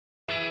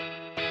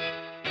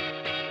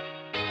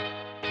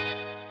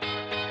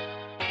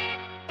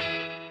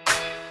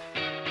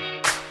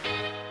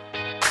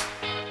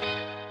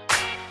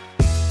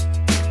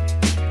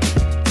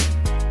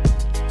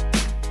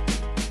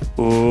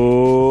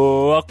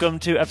Welcome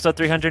to episode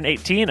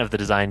 318 of the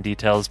Design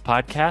Details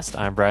podcast.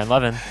 I'm Brian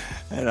Levin.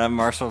 And I'm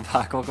Marshall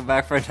Bach. Welcome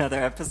back for another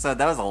episode.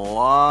 That was a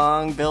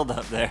long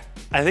build-up there.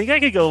 I think I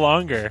could go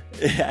longer.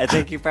 Yeah, I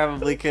think you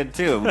probably could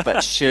too,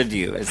 but should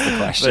you is the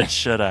question. But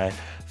should I?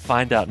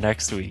 Find out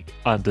next week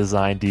on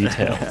Design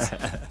Details.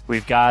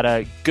 We've got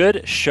a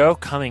good show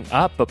coming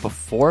up, but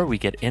before we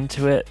get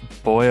into it,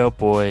 boy oh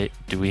boy,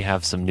 do we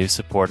have some new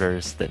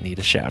supporters that need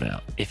a shout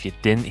out. If you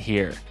didn't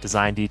hear,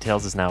 Design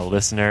Details is now a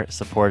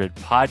listener-supported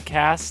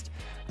podcast.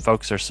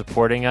 Folks are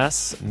supporting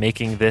us,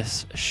 making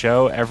this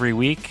show every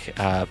week,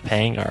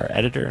 paying our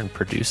editor and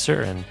producer,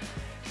 and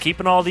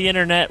keeping all the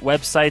internet,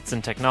 websites,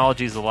 and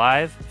technologies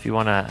alive. If you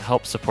want to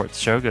help support the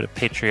show, go to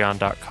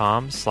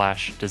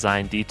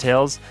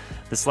patreon.com/designdetails.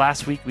 This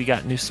last week, we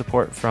got new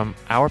support from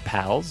our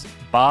pals,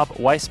 Bob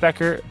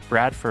Weisbecker,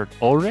 Bradford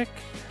Ulrich,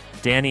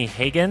 Danny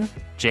Hagen,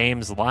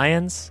 James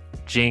Lyons,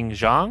 Jing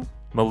Zhang,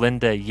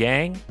 Melinda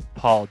Yang,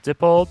 Paul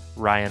Dippold,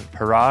 Ryan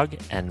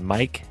Parag, and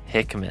Mike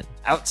Hickman.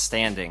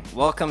 Outstanding.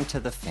 Welcome to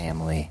the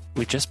family.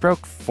 We just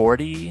broke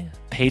 40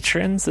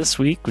 patrons this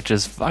week, which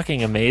is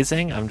fucking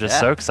amazing. I'm just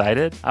so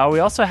excited. We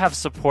also have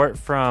support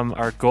from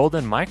our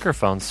golden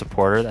microphone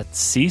supporter, that's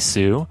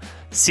Sisu.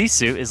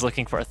 Sisu is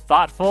looking for a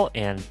thoughtful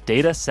and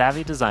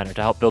data-savvy designer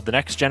to help build the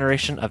next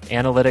generation of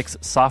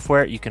analytics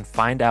software. You can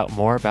find out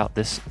more about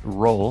this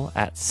role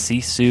at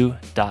sisu.ai.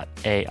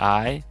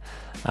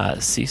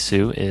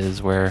 Sisu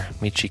is where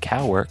Michi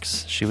Kao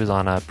works. She was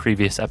on a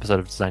previous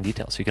episode of Design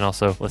Details, so you can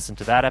also listen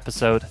to that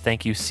episode.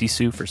 Thank you,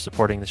 Sisu, for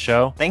supporting the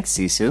show. Thanks,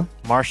 Sisu.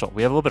 Marshall,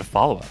 we have a little bit of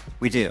follow-up.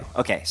 We do.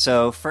 Okay,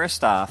 so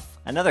first off,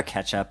 another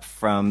catch-up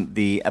from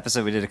the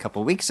episode we did a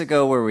couple weeks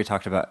ago where we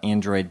talked about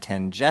Android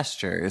 10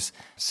 gestures.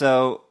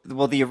 So,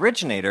 the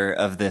originator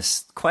of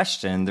this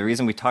question, the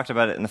reason we talked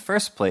about it in the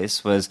first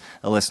place was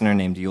a listener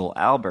named Yule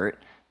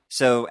Albert.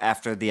 So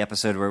after the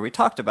episode where we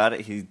talked about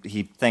it,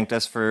 he thanked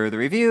us for the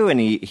review and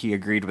he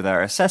agreed with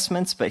our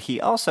assessments, but he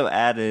also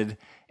added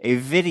a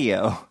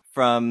video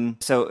from,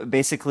 so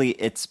basically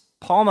it's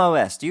Palm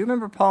OS. Do you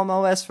remember Palm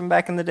OS from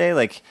back in the day?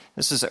 Like,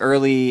 this is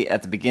early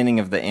at the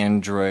beginning of the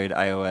Android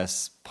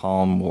iOS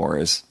Palm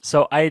Wars.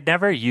 So I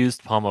never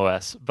used Palm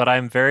OS, but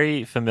I'm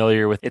very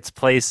familiar with its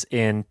place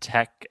in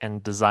tech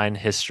and design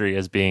history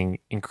as being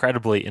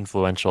incredibly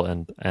influential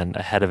and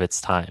ahead of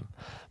its time.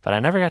 But I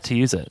never got to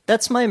use it.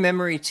 That's my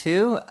memory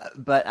too,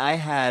 but I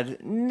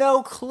had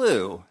no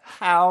clue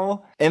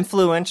how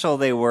influential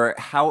they were,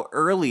 how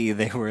early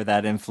they were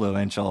that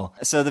influential.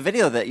 So the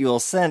video that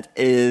Yule sent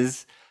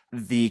is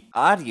the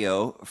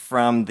audio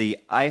from the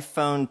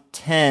iPhone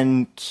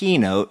X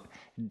keynote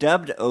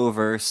dubbed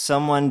over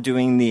someone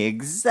doing the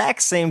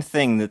exact same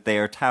thing that they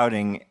are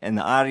touting in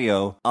the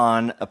audio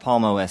on a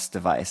Palm OS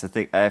device.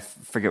 I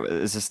forget,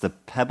 is this the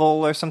Pebble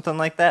or something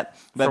like that?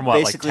 But from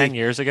what, like 10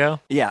 years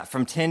ago? Yeah,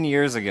 from 10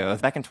 years ago,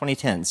 back in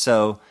 2010.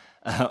 So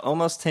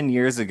almost 10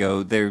 years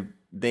ago,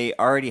 they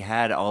already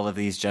had all of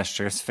these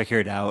gestures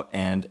figured out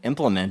and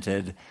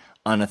implemented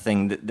on a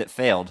thing that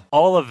failed.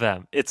 All of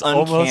them. It's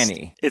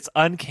uncanny. It's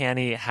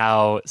uncanny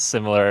how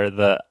similar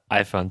the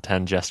iPhone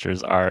X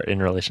gestures are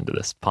in relation to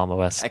this Palm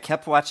OS. I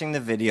kept watching the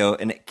video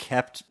and it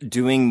kept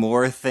doing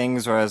more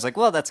things where I was like,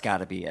 well, that's got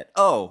to be it.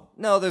 Oh,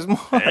 no, there's more.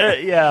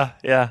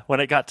 Yeah. When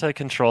it got to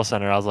Control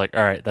Center, I was like,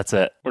 all right, that's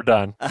it. We're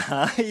done.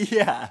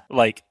 Yeah.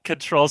 Like,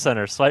 Control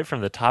Center, swipe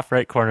from the top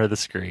right corner of the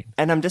screen.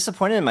 And I'm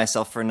disappointed in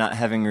myself for not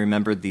having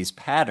remembered these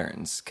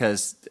patterns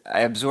because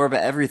I absorb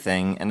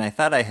everything and I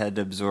thought I had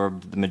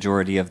absorbed the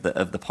majority of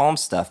the Palm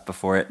stuff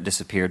before it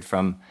disappeared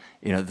from,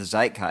 the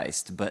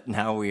zeitgeist. But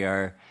now we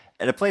are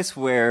at a place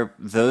where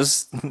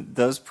those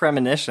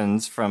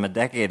premonitions from a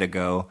decade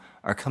ago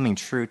are coming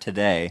true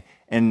today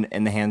in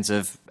the hands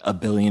of a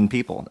billion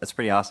people. That's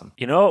pretty awesome.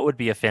 You know what would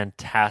be a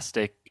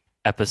fantastic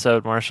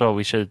episode, Marshall?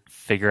 We should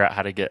figure out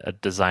how to get a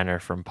designer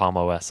from Palm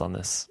OS on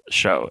this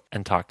show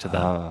and talk to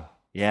them.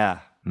 Yeah.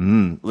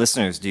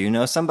 Listeners, do you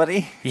know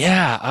somebody?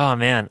 Yeah. Oh,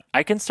 man.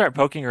 I can start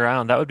poking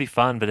around. That would be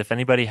fun. But if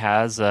anybody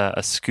has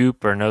a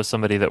scoop or knows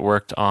somebody that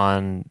worked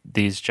on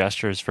these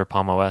gestures for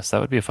Palm OS,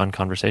 that would be a fun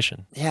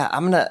conversation. Yeah,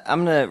 I'm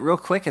gonna real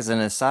quick as an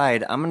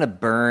aside, I'm gonna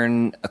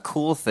burn a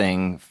cool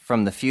thing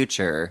from the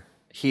future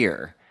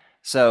here.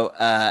 So,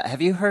 have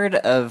you heard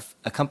of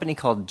a company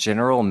called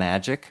General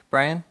Magic,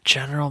 Brian?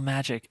 General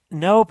Magic.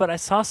 No, but I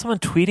saw someone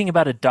tweeting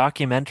about a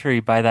documentary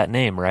by that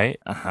name, right?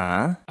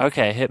 Uh-huh.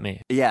 Okay, hit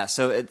me. Yeah,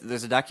 so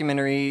there's a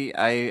documentary.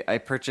 I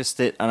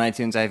purchased it on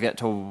iTunes. I have yet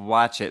to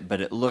watch it,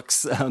 but it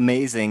looks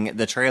amazing.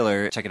 The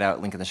trailer, check it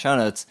out, link in the show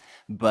notes.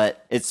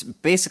 But it's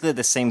basically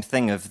the same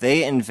thing of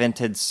they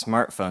invented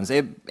smartphones.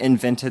 They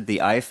invented the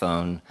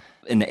iPhone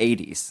in the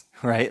 80s.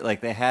 Right? Like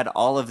they had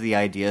all of the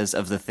ideas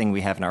of the thing we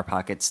have in our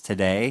pockets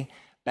today.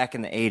 Back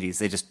in the 80s,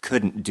 they just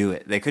couldn't do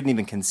it. They couldn't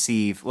even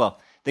conceive,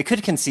 they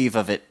could conceive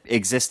of it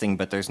existing,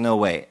 but there's no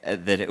way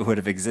that it would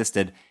have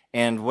existed.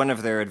 And one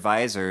of their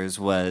advisors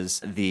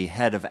was the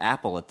head of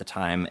Apple at the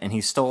time, and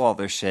he stole all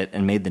their shit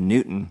and made the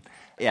Newton.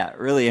 Yeah,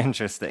 really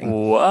interesting.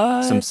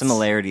 What? Some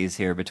similarities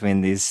here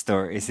between these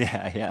stories.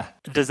 Yeah.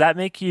 Does that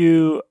make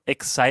you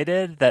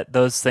excited that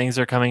those things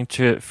are coming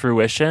to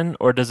fruition,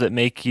 or does it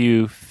make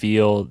you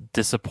feel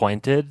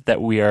disappointed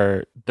that we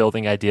are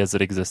building ideas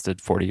that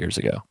existed 40 years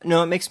ago?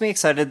 No, it makes me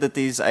excited that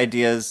these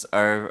ideas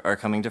are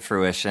coming to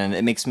fruition.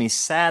 It makes me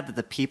sad that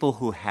the people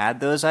who had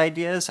those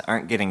ideas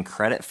aren't getting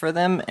credit for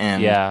them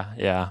and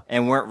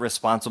and weren't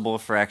responsible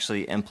for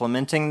actually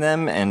implementing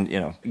them and,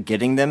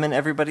 getting them in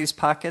everybody's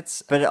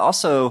pockets. But it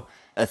also,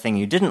 a thing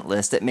you didn't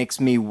list, it makes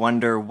me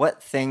wonder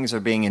what things are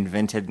being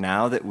invented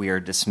now that we are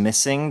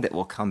dismissing that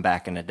will come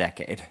back in a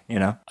decade,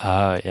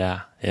 Oh,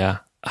 yeah.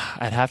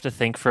 I'd have to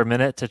think for a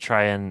minute to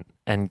try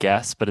and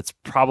guess, but it's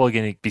probably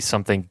going to be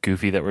something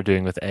goofy that we're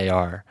doing with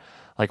AR.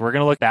 Like, we're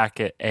going to look back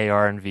at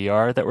AR and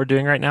VR that we're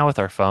doing right now with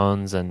our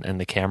phones and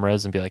the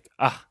cameras and be like,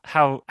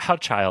 how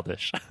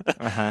childish.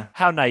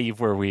 How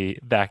naive were we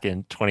back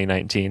in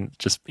 2019,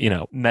 just,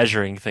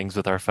 measuring things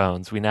with our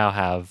phones. We now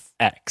have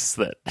X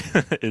that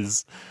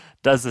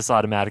does this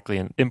automatically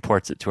and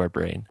imports it to our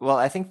brain. Well,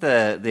 I think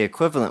the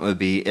equivalent would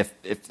be if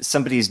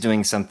somebody's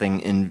doing something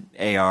in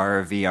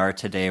AR or VR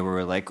today where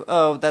we're like,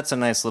 oh, that's a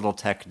nice little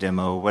tech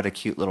demo. What a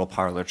cute little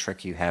parlor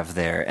trick you have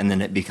there. And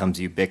then it becomes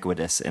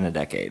ubiquitous in a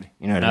decade.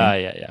 You know what I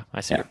mean? Yeah.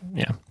 I see.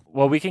 Yeah.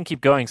 Well, we can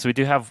keep going. So we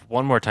do have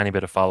one more tiny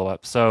bit of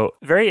follow-up. So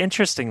very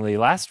interestingly,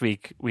 last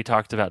week we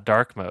talked about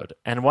dark mode.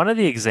 And one of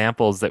the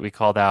examples that we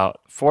called out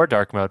for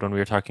dark mode when we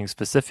were talking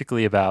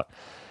specifically about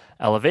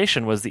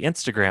Elevation was the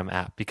Instagram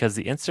app, because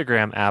the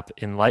Instagram app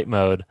in light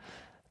mode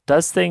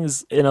does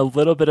things in a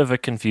little bit of a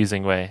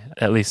confusing way.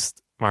 At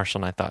least Marshall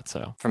and I thought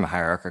so. From a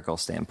hierarchical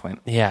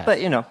standpoint. Yeah. But,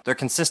 they're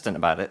consistent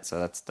about it, so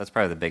that's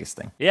probably the biggest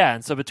thing. Yeah,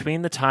 and so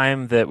between the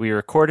time that we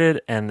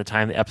recorded and the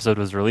time the episode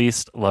was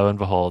released, lo and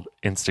behold,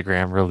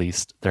 Instagram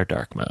released their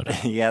dark mode.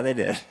 Yeah, they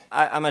did.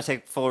 I'm going to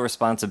take full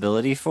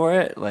responsibility for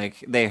it.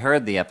 Like, they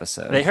heard the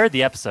episode. They heard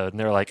the episode, and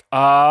they were like,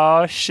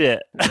 oh,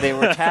 shit. They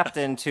were tapped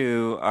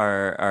into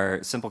our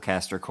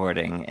Simplecast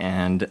recording,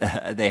 and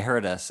they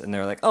heard us, and they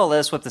were like, oh, let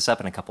us whip this up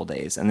in a couple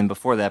days. And then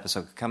before the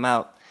episode could come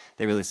out,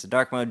 they released the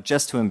dark mode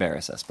just to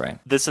embarrass us, Brian.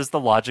 This is the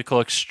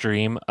logical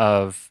extreme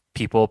of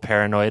people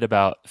paranoid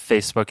about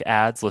Facebook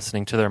ads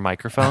listening to their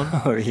microphone.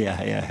 Oh,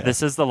 yeah.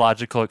 This is the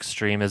logical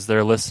extreme, is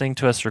they're listening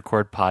to us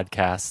record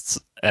podcasts,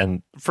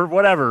 and for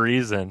whatever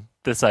reason,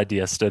 this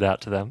idea stood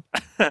out to them.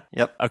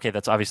 Yep. Okay,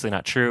 that's obviously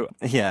not true.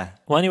 Yeah.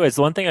 Well, anyways,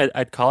 the one thing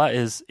I'd call out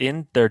is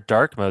in their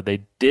dark mode,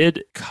 they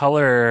did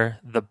color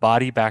the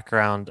body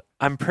background.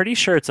 I'm pretty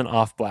sure it's an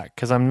off black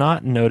because I'm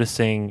not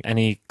noticing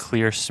any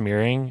clear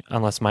smearing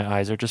unless my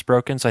eyes are just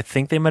broken. So I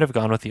think they might have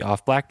gone with the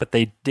off black, but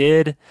they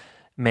did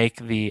make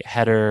the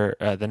header,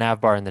 the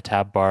nav bar and the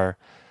tab bar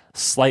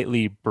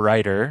slightly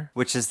brighter.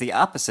 Which is the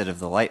opposite of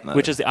the light mode.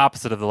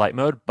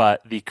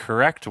 But the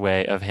correct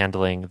way of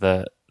handling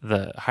the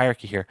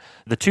hierarchy here.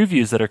 The two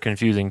views that are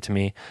confusing to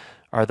me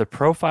are the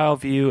profile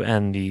view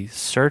and the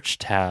search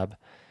tab,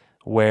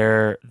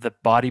 where the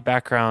body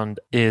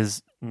background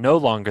is no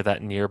longer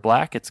that near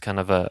black. It's kind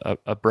of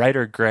a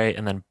brighter gray,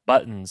 and then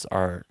buttons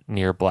are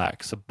near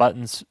black. So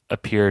buttons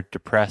appear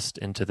depressed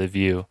into the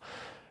view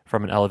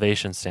from an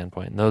elevation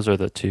standpoint. And those are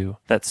the two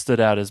that stood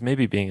out as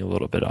maybe being a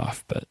little bit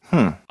off. But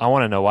I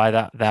want to know why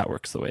that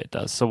works the way it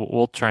does. So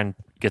we'll try and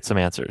get some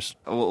answers.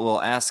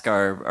 We'll ask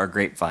our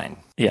grapevine.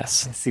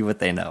 Yes. See what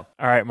they know.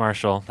 All right,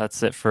 Marshall,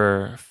 that's it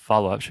for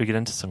follow-up. Should we get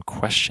into some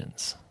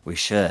questions? We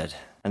should.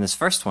 And this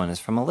first one is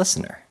from a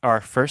listener. Our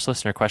first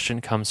listener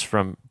question comes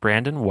from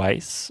Brandon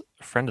Weiss,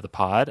 a friend of the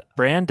pod.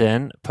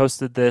 Brandon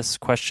posted this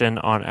question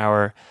on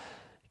our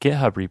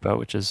GitHub repo,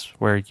 which is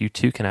where you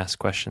too can ask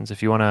questions.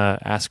 If you want to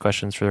ask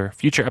questions for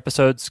future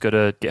episodes, go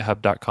to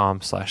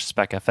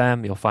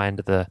github.com/specfm. You'll find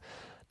the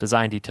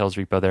design details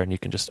repo there, and you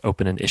can just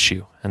open an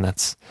issue. And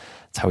that's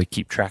how we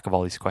keep track of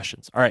all these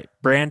questions. All right,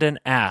 Brandon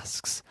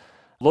asks,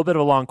 a little bit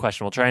of a long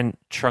question. We'll try and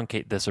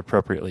truncate this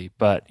appropriately,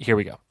 but here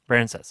we go.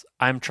 Brandon says,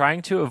 I'm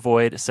trying to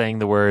avoid saying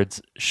the words,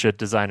 should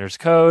designers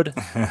code,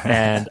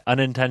 and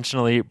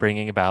unintentionally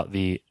bringing about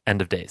the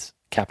end of days,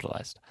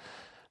 capitalized.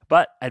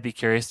 But I'd be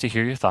curious to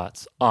hear your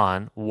thoughts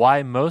on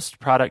why most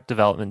product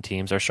development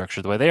teams are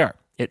structured the way they are.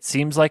 It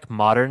seems like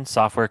modern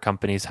software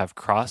companies have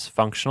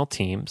cross-functional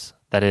teams,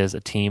 that is,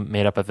 a team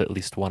made up of at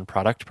least one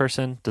product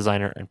person,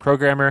 designer, and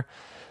programmer,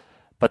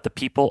 but the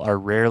people are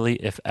rarely,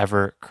 if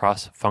ever,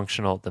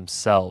 cross-functional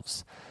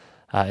themselves.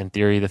 In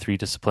theory, the three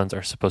disciplines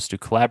are supposed to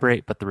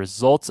collaborate, but the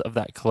results of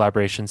that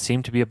collaboration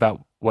seem to be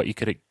about what you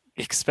could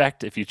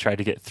expect if you tried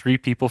to get three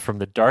people from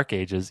the Dark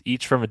Ages,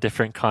 each from a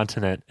different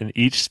continent and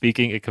each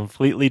speaking a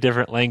completely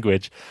different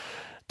language,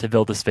 to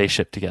build a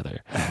spaceship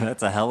together.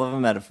 That's a hell of a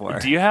metaphor.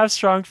 Do you have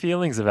strong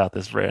feelings about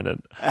this,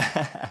 Brandon?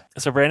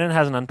 So Brandon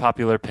has an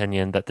unpopular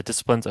opinion that the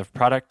disciplines of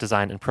product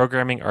design and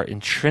programming are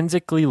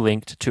intrinsically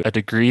linked to a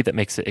degree that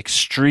makes it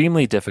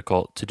extremely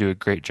difficult to do a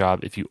great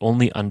job if you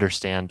only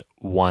understand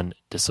one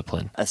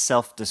discipline. A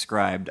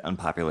self-described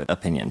unpopular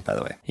opinion, by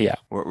the way. Yeah.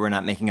 We're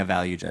not making a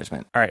value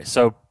judgment. All right,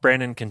 so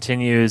Brandon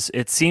continues,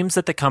 it seems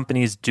that the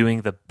companies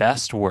doing the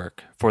best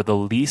work for the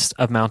least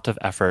amount of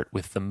effort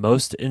with the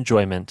most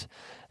enjoyment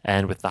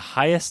and with the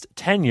highest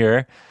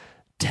tenure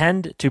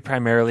tend to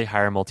primarily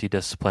hire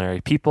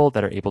multidisciplinary people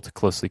that are able to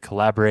closely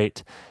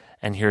collaborate.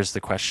 And here's the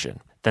question.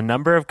 The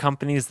number of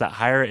companies that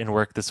hire and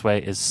work this way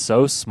is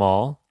so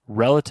small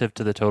relative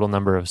to the total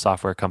number of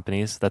software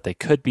companies that they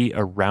could be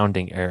a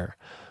rounding error.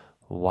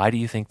 Why do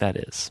you think that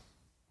is?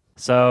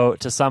 So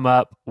to sum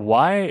up,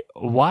 why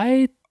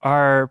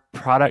are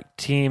product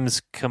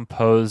teams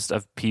composed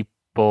of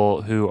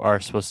people who are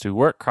supposed to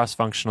work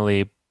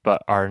cross-functionally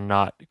but are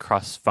not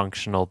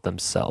cross-functional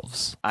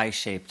themselves?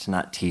 I-shaped,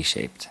 not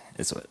T-shaped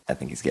is what I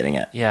think he's getting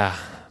at. Yeah.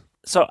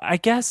 So I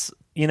guess,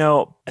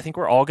 I think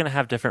we're all going to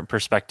have different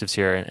perspectives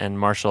here. And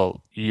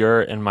Marshall,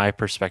 your and my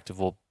perspective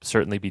will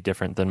certainly be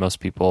different than most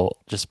people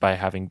just by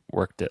having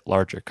worked at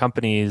larger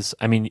companies.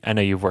 I mean, I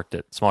know you've worked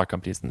at smaller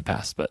companies in the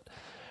past, but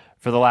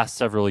for the last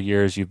several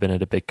years, you've been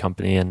at a big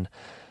company, and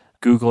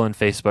Google and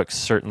Facebook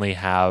certainly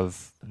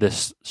have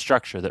this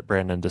structure that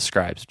Brandon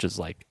describes, which is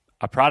like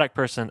a product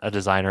person, a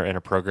designer, and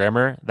a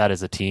programmer. That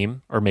is a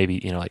team, or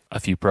maybe, like a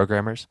few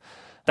programmers.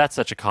 That's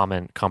such a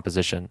common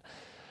composition.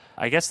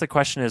 I guess the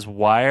question is,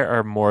 why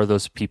are more of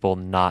those people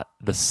not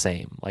the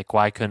same? Like,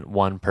 why couldn't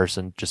one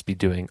person just be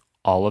doing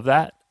all of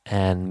that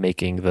and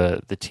making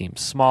the team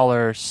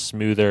smaller,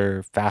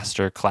 smoother,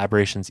 faster,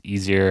 collaborations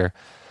easier,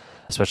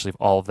 especially if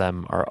all of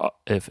them are,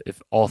 if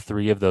all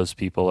three of those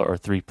people or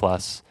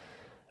 3+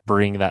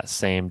 bring that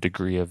same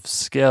degree of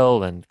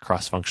skill and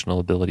cross-functional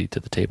ability to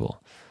the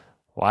table?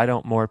 Why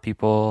don't more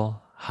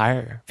people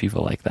hire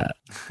people like that?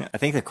 I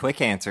think the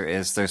quick answer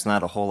is there's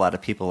not a whole lot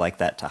of people like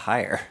that to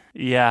hire.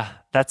 Yeah,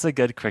 that's a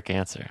good quick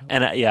answer.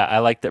 And I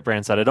like that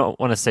Brandon said, I don't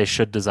want to say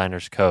should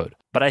designers code,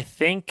 but I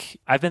think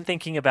I've been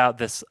thinking about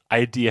this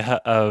idea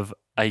of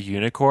a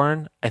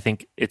unicorn. I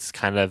think it's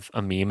kind of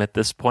a meme at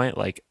this point,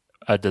 like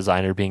a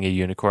designer being a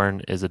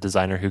unicorn is a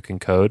designer who can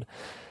code.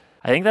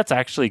 I think that's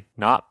actually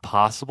not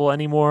possible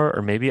anymore,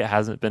 or maybe it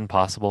hasn't been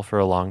possible for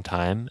a long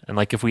time. And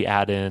like if we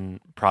add in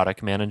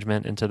product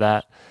management into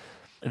that,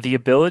 the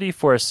ability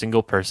for a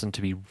single person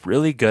to be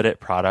really good at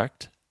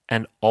product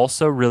and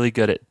also really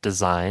good at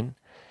design.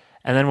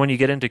 And then when you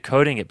get into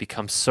coding, it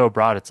becomes so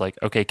broad. It's like,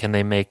 okay, can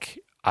they make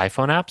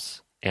iPhone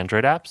apps,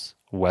 Android apps,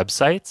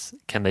 websites?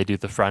 Can they do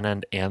the front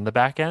end and the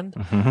back end?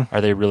 Mm-hmm.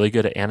 Are they really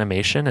good at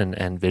animation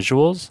and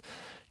visuals?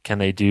 Can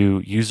they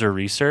do user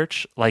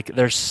research? Like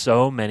there's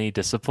so many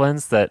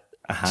disciplines that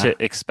to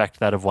expect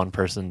that of one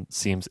person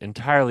seems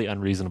entirely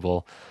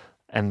unreasonable,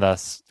 and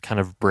thus kind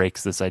of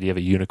breaks this idea of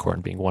a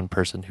unicorn being one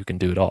person who can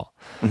do it all.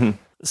 Mm-hmm.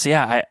 So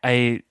yeah,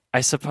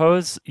 I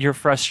suppose your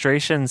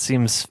frustration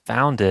seems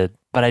founded,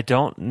 but I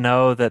don't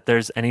know that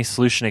there's any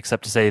solution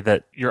except to say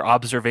that your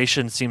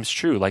observation seems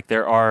true. Like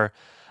there are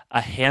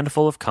a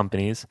handful of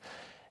companies,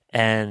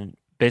 and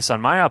based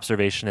on my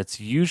observation, it's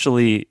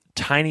usually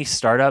tiny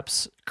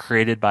startups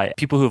created by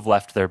people who've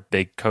left their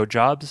big code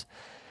jobs,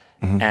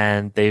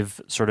 and they've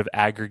sort of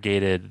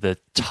aggregated the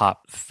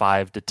top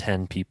 5 to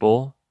 10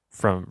 people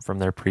from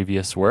their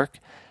previous work.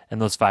 And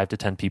those 5 to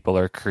 10 people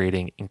are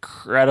creating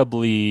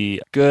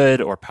incredibly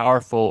good or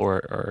powerful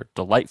or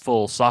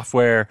delightful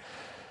software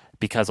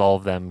because all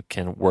of them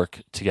can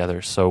work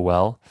together so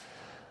well.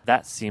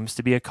 That seems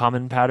to be a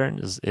common pattern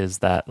is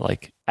that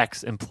like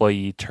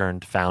ex-employee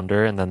turned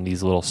founder, and then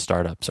these little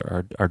startups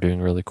are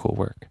doing really cool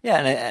work.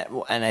 Yeah,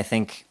 and I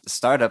think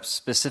startups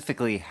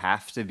specifically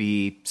have to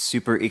be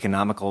super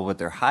economical with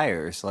their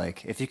hires.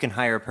 Like if you can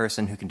hire a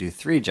person who can do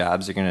 3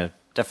 jobs, you're going to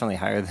definitely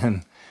hire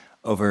them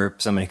over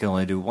somebody who can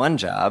only do 1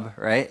 job,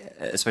 right?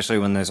 Especially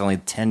when there's only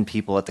 10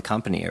 people at the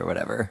company or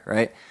whatever,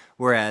 right?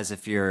 Whereas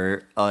if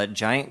you're a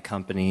giant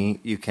company,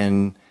 you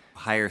can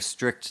hire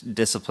strict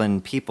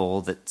disciplined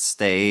people that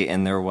stay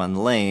in their one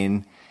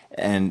lane.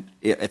 And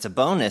it's a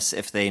bonus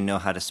if they know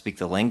how to speak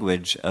the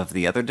language of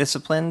the other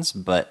disciplines,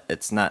 but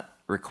it's not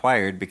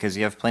required because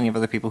you have plenty of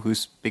other people who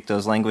speak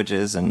those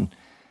languages. And,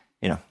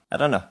 I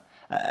don't know.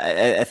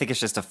 I think it's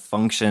just a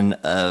function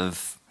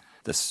of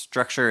the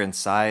structure and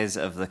size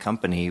of the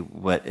company,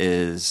 what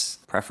is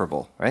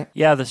preferable, right?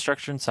 Yeah, the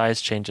structure and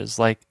size changes.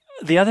 Like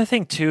the other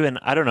thing too, and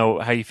I don't know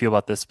how you feel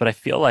about this, but I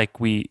feel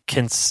like we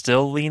can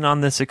still lean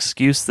on this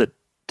excuse that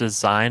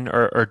design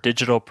or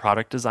digital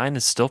product design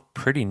is still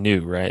pretty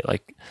new, right?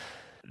 Like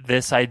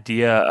this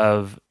idea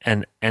of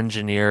an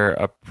engineer,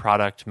 a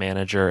product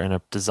manager, and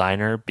a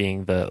designer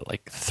being the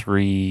like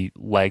three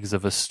legs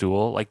of a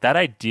stool, like that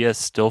idea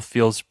still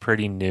feels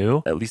pretty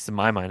new, at least in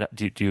my mind.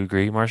 Do you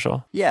agree,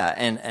 Marshall? Yeah,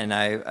 and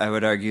I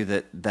would argue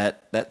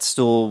that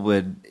stool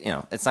would,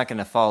 it's not going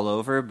to fall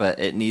over, but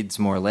it needs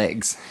more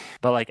legs.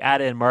 But like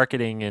add in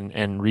marketing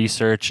and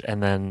research,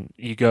 and then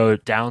you go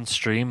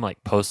downstream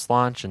like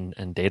post-launch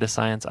and data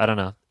science. I don't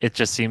know. It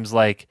just seems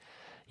like,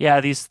 yeah,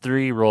 these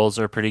three roles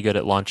are pretty good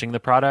at launching the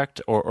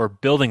product or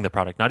building the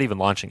product, not even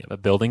launching it,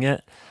 but building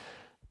it.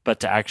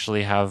 But to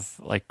actually have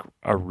like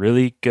a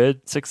really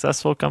good,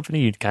 successful company,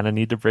 you'd kind of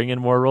need to bring in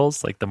more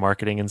roles, like the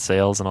marketing and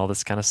sales and all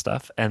this kind of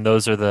stuff. And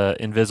those are the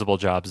invisible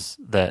jobs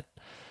that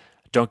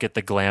don't get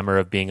the glamour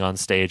of being on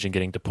stage and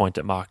getting to point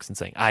at mocks and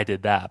saying, I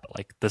did that. But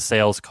like the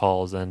sales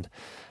calls and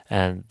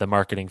the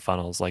marketing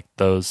funnels, like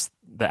those,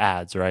 the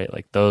ads, right?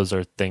 Like those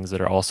are things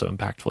that are also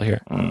impactful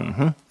here.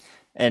 Mm-hmm.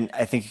 And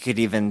I think you could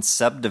even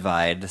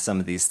subdivide some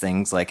of these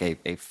things. Like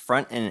a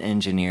front-end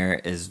engineer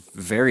is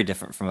very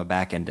different from a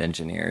back-end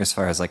engineer as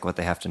far as like what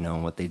they have to know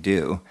and what they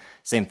do.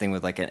 Same thing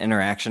with like an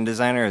interaction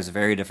designer is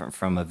very different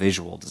from a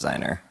visual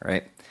designer,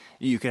 right?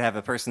 You could have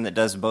a person that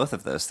does both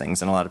of those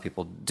things, and a lot of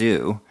people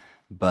do,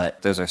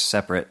 but those are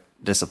separate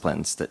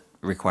disciplines that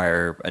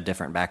require a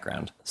different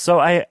background.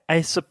 So I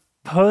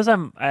suppose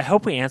I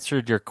hope we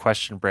answered your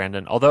question,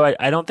 Brandon, although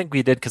I don't think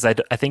we did, because I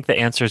think the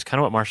answer is kind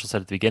of what Marshall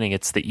said at the beginning.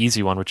 It's the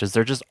easy one, which is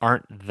there just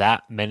aren't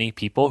that many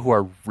people who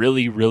are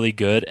really, really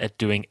good at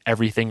doing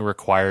everything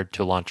required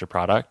to launch a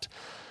product.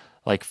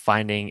 Like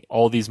finding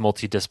all these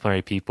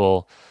multidisciplinary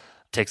people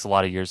takes a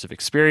lot of years of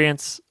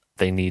experience.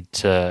 They need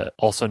to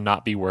also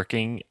not be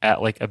working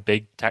at like a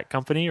big tech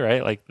company,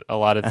 right? Like a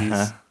lot of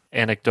these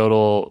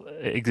anecdotal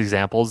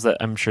examples that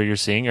I'm sure you're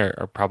seeing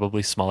are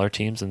probably smaller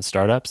teams and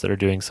startups that are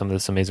doing some of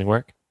this amazing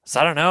work. So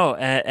I don't know.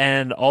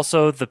 And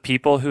also the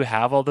people who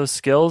have all those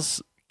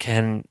skills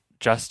can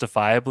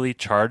justifiably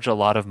charge a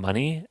lot of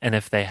money. And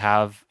if they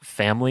have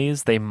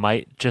families, they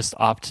might just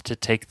opt to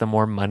take the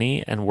more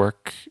money and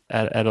work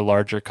at a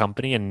larger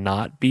company and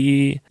not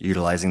be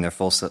utilizing their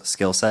full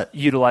skill set.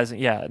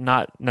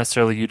 Not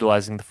necessarily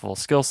utilizing the full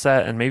skill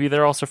set. And maybe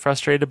they're also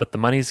frustrated, but the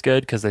money's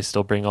good because they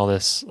still bring all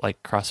this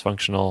like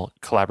cross-functional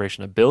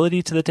collaboration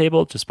ability to the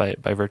table just by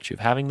virtue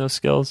of having those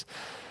skills.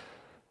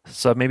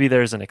 So maybe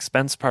there's an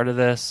expense part of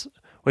this,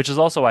 which is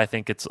also why I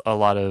think it's a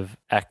lot of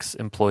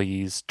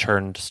ex-employees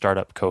turned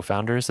startup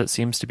co-founders. That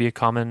seems to be a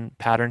common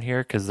pattern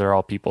here because they're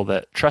all people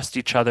that trust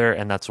each other,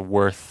 and that's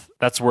worth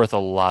a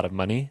lot of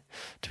money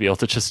to be able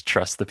to just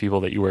trust the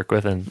people that you work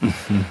with. And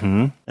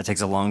That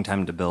takes a long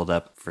time to build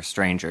up for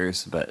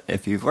strangers, but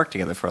if you've worked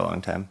together for a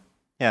long time,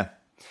 yeah.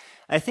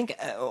 I think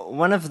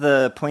one of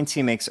the points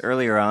he makes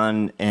earlier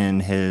on in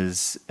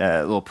his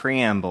little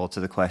preamble to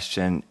the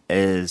question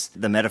is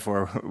the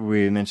metaphor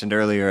we mentioned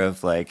earlier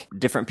of like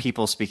different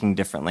people speaking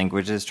different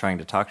languages trying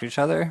to talk to each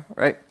other,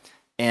 right?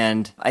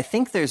 And I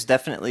think there's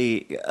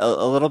definitely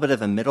a little bit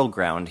of a middle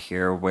ground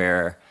here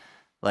where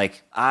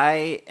like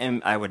I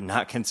would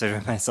not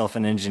consider myself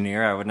an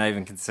engineer. I would not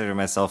even consider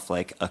myself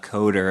like a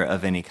coder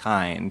of any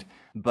kind.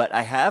 But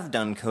I have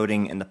done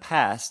coding in the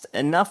past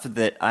enough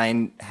that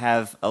I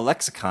have a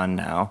lexicon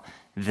now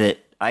that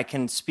I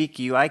can speak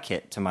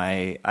UIKit to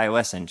my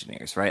iOS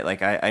engineers, right?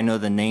 Like I know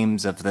the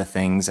names of the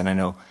things and I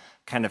know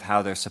kind of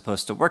how they're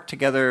supposed to work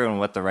together and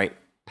what the right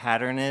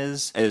pattern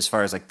is as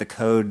far as like the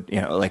code,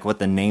 like what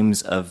the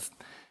names of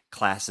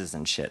classes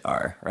and shit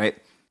are, right?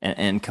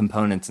 And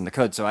components in the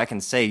code. So I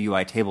can say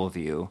UI table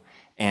view.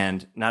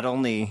 And not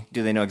only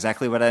do they know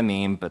exactly what I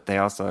mean, but they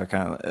also are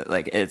kind of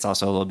like, it's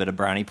also a little bit of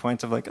brownie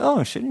points of like,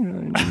 oh, shit,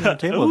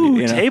 table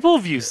view. Table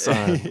view,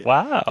 son.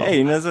 Wow. Hey,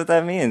 he knows what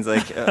that means.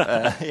 Like,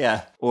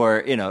 yeah.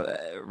 Or,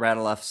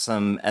 rattle off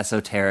some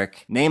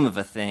esoteric name of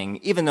a thing,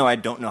 even though I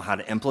don't know how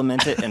to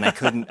implement it and I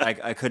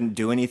couldn't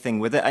do anything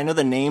with it. I know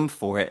the name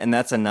for it, and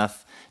that's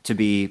enough to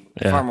be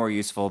far more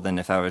useful than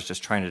if I was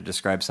just trying to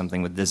describe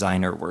something with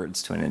designer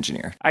words to an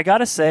engineer. I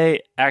gotta say,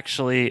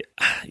 actually,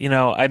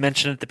 I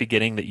mentioned at the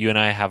beginning that you and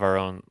I have our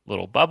own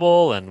little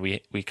bubble, and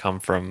we come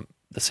from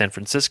the San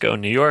Francisco,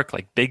 New York,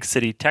 like big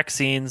city tech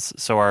scenes.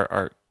 So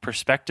our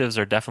perspectives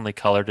are definitely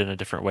colored in a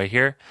different way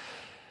here.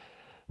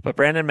 But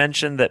Brandon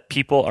mentioned that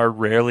people are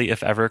rarely,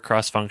 if ever,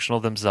 cross-functional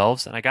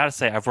themselves. And I got to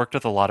say, I've worked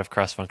with a lot of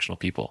cross-functional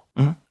people.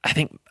 Mm-hmm.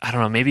 I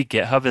don't know, maybe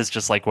GitHub is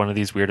just like one of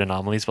these weird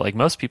anomalies, but like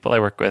most people I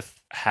work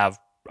with have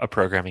a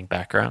programming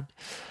background.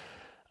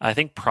 I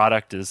think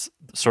product is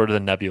sort of the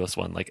nebulous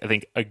one. Like I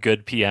think a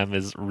good PM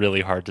is really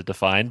hard to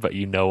define, but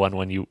one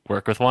when you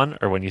work with one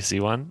or when you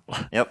see one.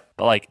 Yep.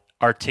 But like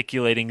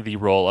articulating the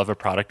role of a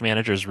product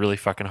manager is really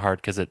fucking hard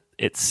because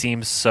it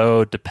seems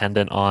so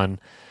dependent on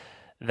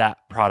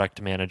that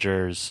product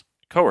manager's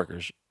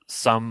coworkers.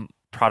 Some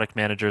product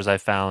managers I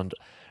found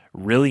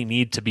really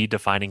need to be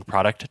defining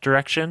product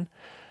direction,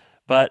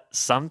 but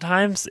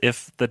sometimes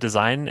if the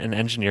design and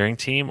engineering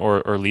team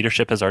or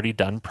leadership has already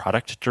done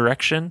product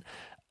direction,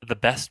 the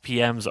best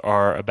PMs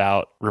are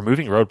about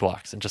removing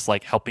roadblocks and just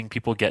like helping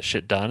people get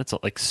shit done. It's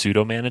like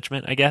pseudo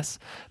management, I guess,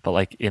 but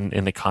like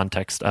in the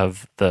context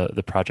of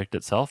the project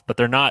itself. But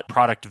they're not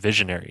product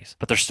visionaries,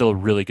 but they're still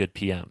really good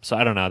PM. So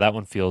I don't know. That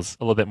one feels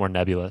a little bit more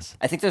nebulous.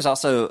 I think there's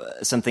also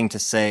something to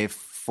say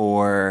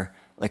for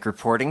like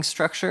reporting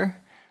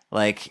structure.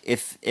 Like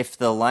if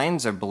the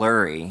lines are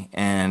blurry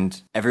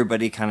and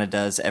everybody kind of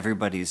does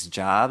everybody's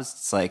jobs,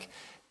 it's like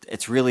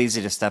it's real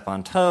easy to step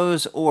on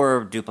toes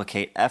or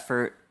duplicate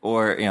effort.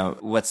 Or,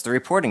 what's the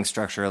reporting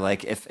structure?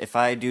 Like if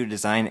I do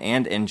design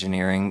and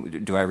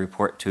engineering, do I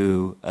report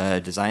to a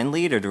design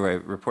lead or do I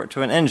report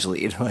to an eng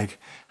lead? Like,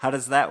 how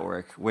does that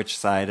work? Which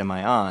side am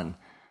I on?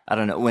 I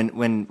don't know.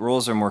 When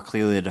roles are more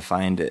clearly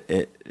defined,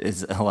 it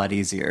is a lot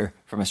easier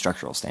from a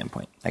structural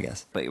standpoint, I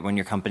guess. But when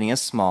your company is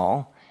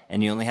small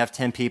and you only have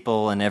 10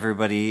 people and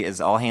everybody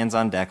is all hands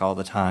on deck all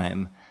the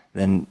time,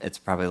 then it's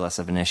probably less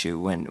of an issue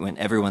when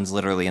everyone's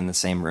literally in the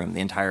same room.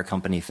 The entire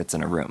company fits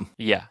in a room.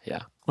 Yeah.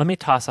 Let me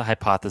toss a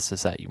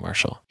hypothesis at you,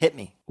 Marshall. Hit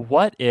me.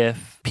 What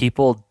if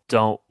people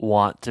don't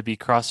want to be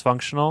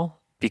cross-functional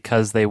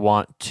because they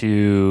want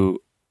to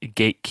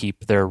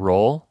gatekeep their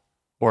role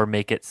or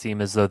make it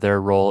seem as though their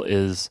role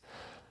is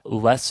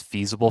less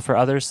feasible for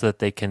others so that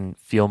they can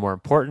feel more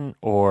important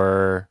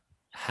or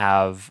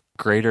have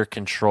greater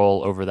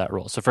control over that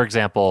role? So, for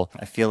example...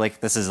 I feel like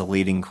this is a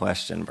leading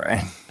question,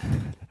 Brian.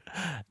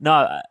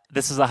 No,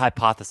 this is a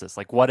hypothesis.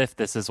 Like, what if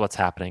this is what's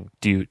happening?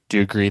 Do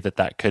you agree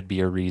that could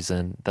be a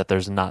reason that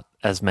there's not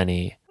as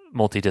many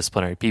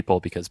multidisciplinary people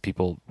because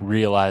people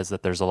realize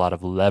that there's a lot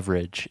of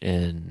leverage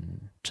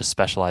in just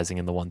specializing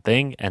in the one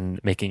thing and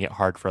making it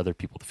hard for other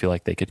people to feel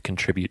like they could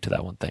contribute to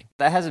that one thing?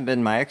 That hasn't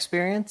been my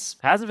experience.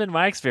 Hasn't been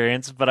my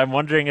experience, but I'm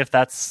wondering if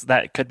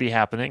that could be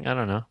happening. I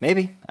don't know.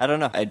 Maybe. I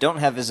don't know. I don't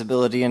have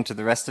visibility into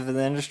the rest of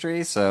the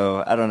industry,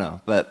 so I don't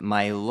know. But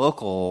my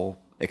local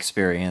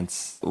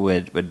experience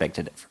would beg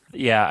to differ.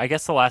 Yeah, I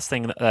guess the last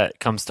thing that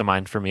comes to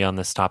mind for me on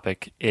this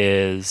topic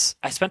is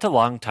I spent a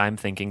long time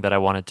thinking that I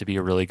wanted to be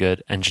a really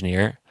good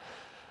engineer,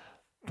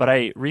 but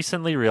I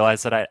recently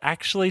realized that I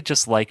actually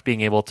just like being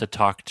able to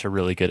talk to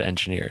really good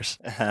engineers,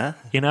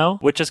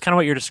 which is kind of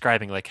what you're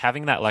describing, like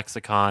having that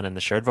lexicon and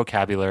the shared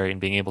vocabulary and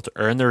being able to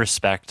earn the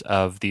respect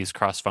of these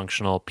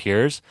cross-functional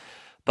peers,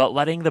 but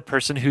letting the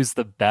person who's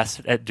the best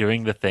at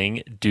doing the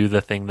thing do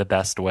the thing the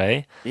best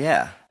way.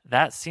 Yeah.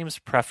 That seems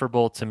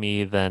preferable to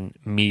me than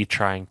me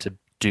trying to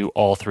do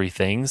all three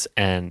things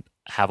and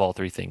have all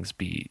three things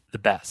be the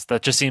best.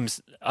 That just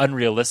seems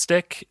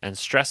unrealistic and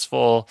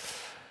stressful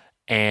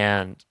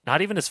and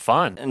not even as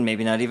fun. And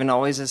maybe not even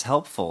always as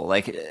helpful.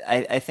 Like,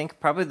 I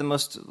think probably the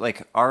most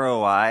like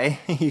ROI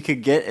you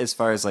could get as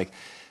far as like,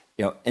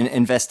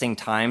 investing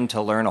time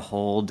to learn a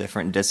whole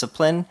different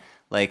discipline.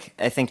 Like,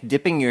 I think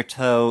dipping your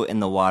toe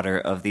in the water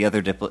of the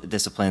other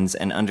disciplines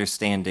and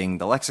understanding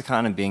the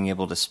lexicon and being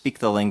able to speak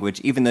the language,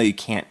 even though you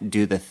can't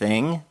do the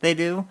thing they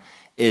do,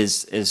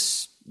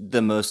 is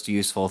the most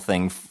useful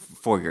thing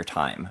for your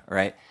time,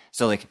 right?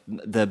 So, like,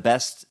 the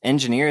best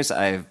engineers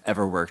I've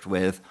ever worked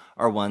with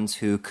are ones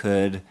who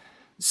could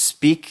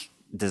speak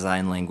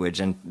design language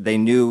and they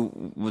knew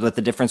what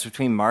the difference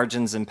between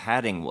margins and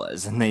padding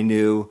was, and they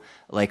knew,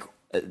 like,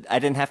 I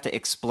didn't have to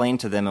explain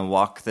to them and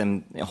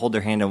hold their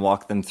hand and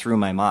walk them through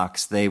my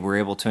mocks. They were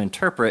able to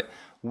interpret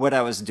what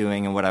I was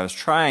doing and what I was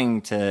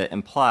trying to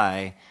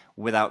imply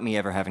without me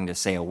ever having to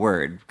say a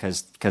word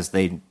because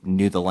they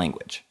knew the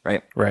language,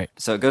 right? Right.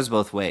 So it goes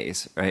both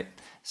ways, right?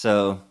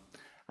 So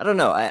I don't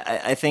know.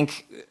 I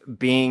think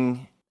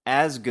being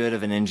as good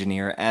of an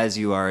engineer as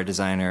you are a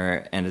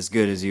designer and as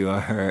good as you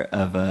are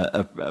of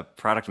a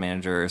product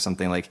manager or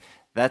something, like,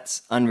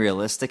 that's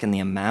unrealistic. And the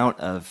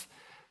amount of...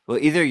 Well,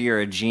 either you're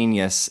a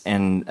genius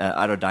and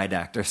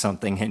autodidact or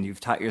something, and you've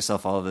taught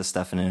yourself all of this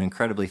stuff in an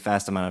incredibly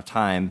fast amount of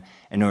time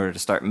in order to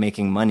start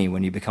making money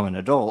when you become an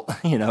adult,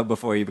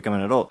 before you become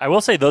an adult. I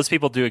will say those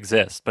people do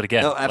exist, but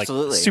again,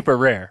 absolutely. Like, super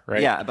rare,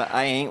 right? Yeah, but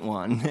I ain't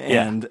one,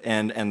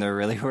 and they're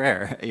really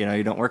rare.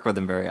 You don't work with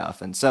them very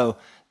often. So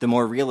the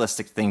more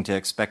realistic thing to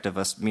expect of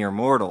us mere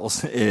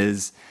mortals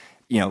is,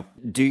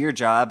 do your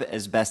job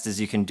as best as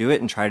you can do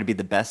it and try to be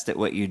the best at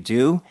what you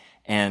do,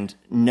 and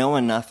know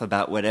enough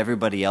about what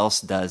everybody else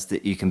does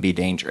that you can be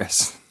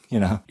dangerous,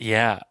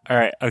 Yeah. All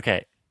right.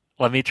 Okay.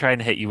 Let me try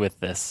and hit you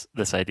with this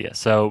idea.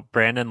 So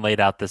Brandon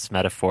laid out this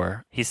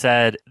metaphor. He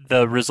said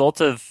the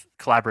result of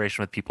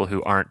collaboration with people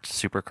who aren't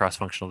super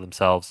cross-functional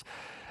themselves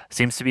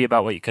seems to be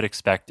about what you could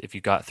expect if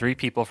you got three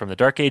people from the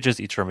Dark Ages,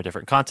 each from a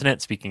different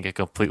continent, speaking a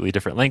completely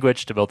different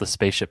language, to build a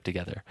spaceship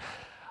together.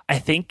 I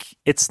think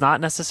it's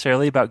not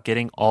necessarily about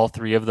getting all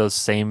three of those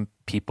same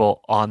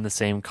people on the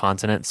same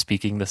continent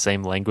speaking the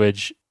same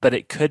language, but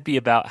it could be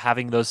about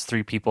having those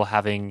three people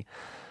having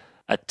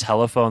a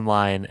telephone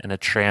line and a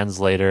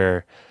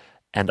translator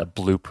and a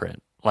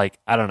blueprint. Like,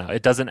 I don't know,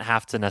 it doesn't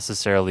have to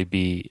necessarily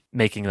be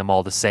making them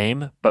all the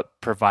same, but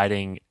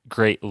providing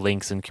great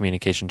links and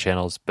communication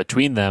channels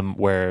between them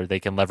where they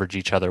can leverage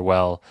each other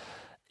well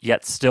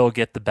yet still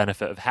get the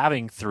benefit of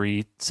having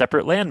 3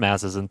 separate land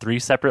masses and 3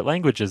 separate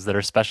languages that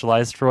are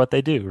specialized for what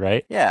they do,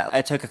 right? Yeah,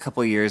 I took a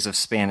couple years of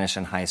Spanish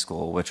in high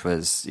school, which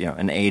was,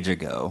 an age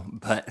ago,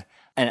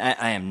 and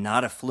I am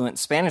not a fluent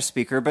Spanish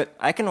speaker, but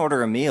I can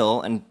order a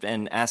meal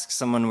and ask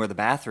someone where the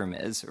bathroom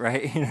is,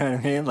 right? You know what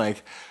I mean?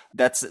 Like,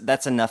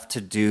 that's enough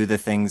to do the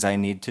things I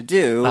need to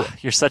do.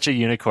 You're such a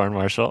unicorn,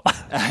 Marshall.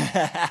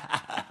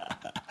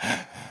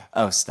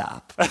 Oh,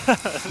 stop.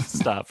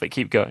 Stop, but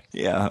keep going.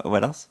 Yeah,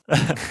 what else?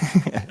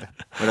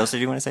 What else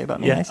did you want to say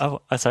about me? Yeah.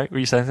 Oh, sorry. Were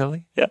you saying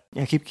something? Yeah.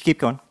 Yeah, keep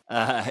going.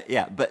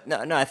 Yeah, but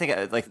no, I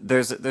think like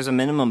there's a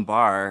minimum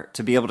bar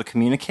to be able to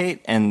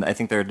communicate, and I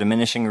think there are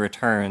diminishing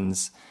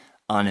returns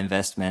on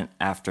investment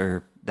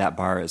after that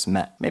bar is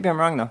met. Maybe I'm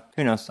wrong though.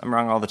 Who knows? I'm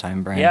wrong all the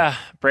time, Brian. Yeah,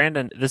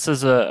 Brandon, this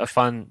is a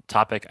fun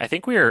topic. I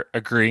think we are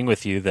agreeing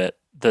with you that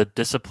the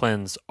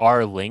disciplines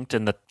are linked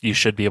and that you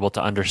should be able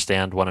to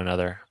understand one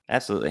another.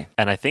 Absolutely.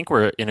 And I think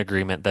we're in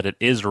agreement that it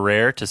is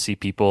rare to see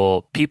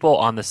people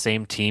on the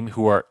same team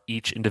who are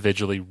each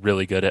individually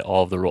really good at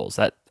all of the roles.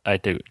 That I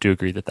do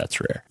agree that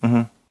that's rare.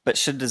 Mm-hmm. But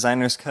should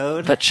designers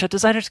code?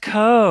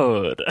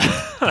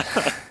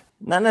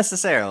 Not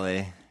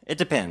necessarily. It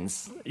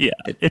depends. Yeah,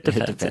 it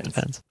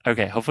depends.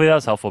 Okay, hopefully that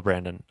was helpful,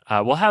 Brandon.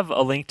 We'll have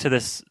a link to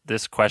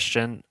this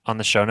question on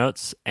the show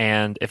notes,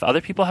 and if other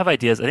people have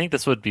ideas, I think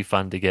this would be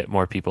fun to get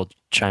more people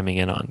chiming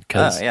in on.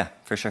 Yeah,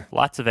 for sure.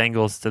 Lots of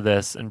angles to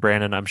this, and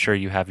Brandon, I'm sure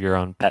you have your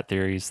own pet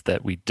theories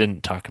that we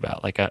didn't talk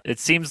about. Like, it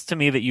seems to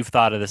me that you've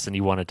thought of this and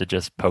you wanted to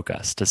just poke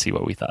us to see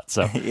what we thought.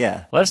 So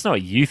yeah, let us know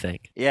what you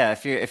think. Yeah,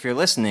 if you're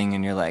listening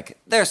and you're like,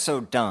 they're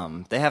so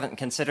dumb, they haven't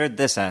considered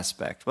this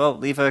aspect. Well,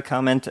 leave a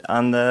comment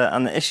on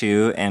the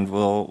issue, and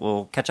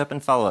we'll catch up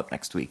and follow up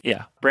next week.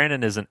 Yeah,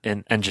 Brandon is an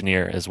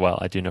engineer as well.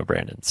 I do know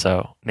Brandon,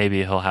 so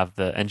maybe he'll have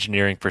the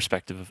engineering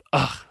perspective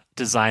of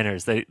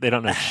designers. They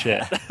don't know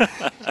shit.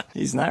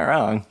 He's not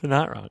wrong.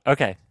 Not wrong.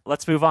 Okay,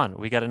 let's move on.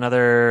 We got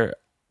another,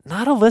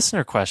 not a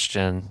listener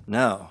question.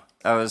 No.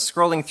 I was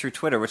scrolling through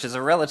Twitter, which is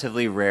a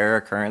relatively rare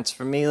occurrence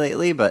for me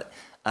lately, but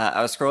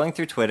I was scrolling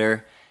through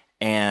Twitter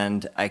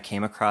and I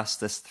came across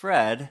this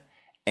thread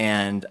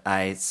and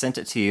I sent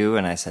it to you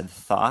and I said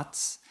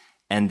thoughts,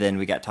 and then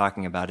we got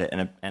talking about it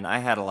and I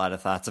had a lot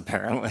of thoughts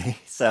apparently.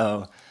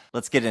 So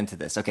let's get into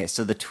this. Okay,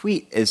 so the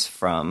tweet is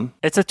from...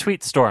 It's a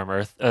tweet storm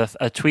or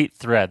a tweet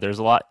thread. There's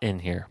a lot in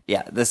here.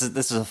 Yeah, this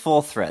is a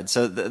full thread.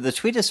 So the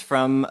tweet is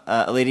from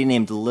a lady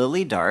named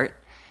Lily Dart,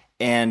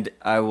 and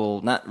I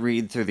will not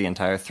read through the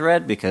entire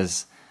thread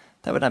because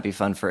that would not be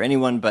fun for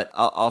anyone, but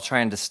I'll try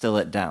and distill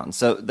it down.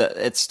 So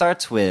it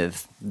starts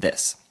with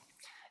this.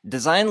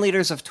 Design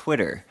leaders of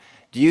Twitter,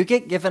 do you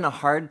get given a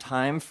hard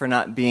time for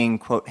not being,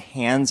 quote,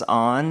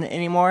 hands-on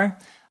anymore?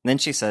 And then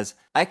she says,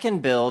 I can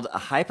build a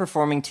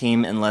high-performing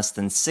team in less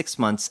than 6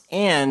 months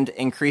and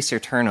increase your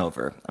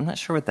turnover. I'm not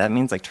sure what that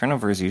means. Like,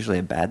 turnover is usually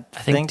a bad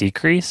thing. I think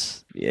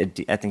decrease? Yeah,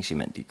 I think she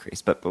meant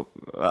decrease, but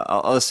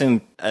I'll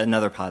assume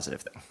another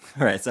positive thing.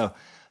 All right, so,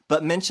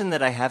 but mention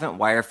that I haven't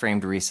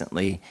wireframed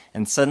recently,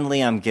 and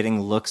suddenly I'm getting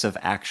looks of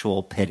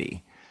actual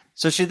pity.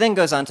 So she then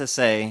goes on to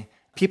say,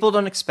 people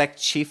don't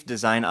expect chief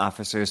design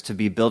officers to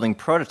be building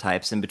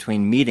prototypes in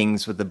between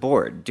meetings with the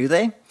board, do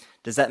they?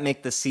 Does that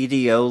make the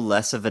CDO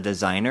less of a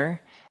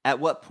designer? At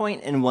what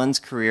point in one's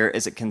career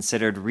is it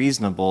considered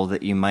reasonable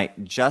that you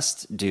might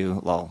just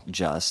do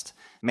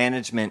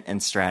management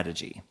and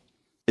strategy?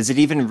 Is it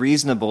even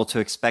reasonable to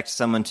expect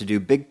someone to do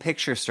big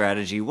picture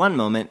strategy one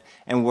moment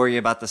and worry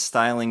about the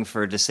styling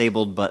for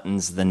disabled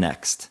buttons the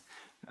next?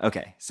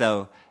 Okay,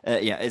 so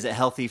is it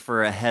healthy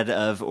for a head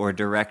of or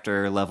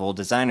director level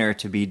designer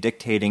to be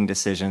dictating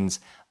decisions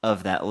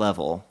of that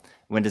level?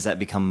 When does that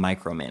become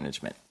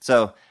micromanagement?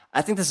 So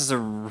I think this is a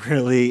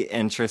really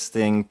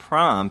interesting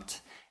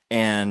prompt,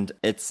 and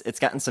it's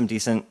gotten some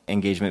decent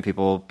engagement.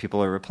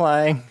 People are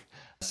replying,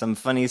 some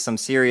funny, some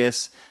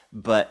serious,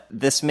 but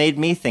this made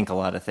me think a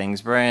lot of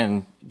things.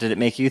 Brian, did it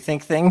make you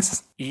think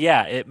things?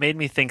 Yeah, it made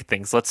me think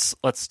things.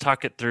 Let's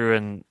talk it through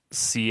and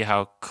see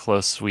how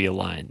close we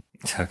align.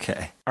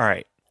 Okay. All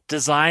right.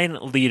 Design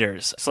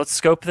leaders. So let's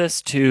scope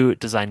this to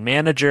design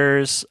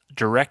managers,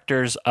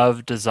 directors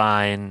of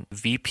design,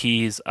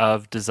 VPs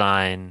of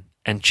design,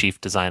 and chief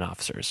design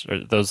officers.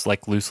 Are those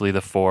like loosely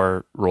the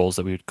 4 roles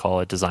that we would call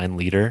a design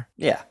leader?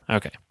 Yeah.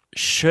 Okay.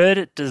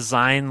 Should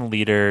design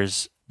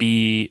leaders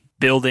be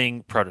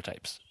building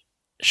prototypes?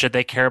 Should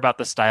they care about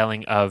the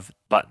styling of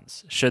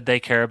buttons? Should they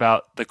care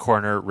about the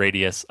corner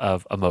radius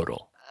of a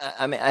modal?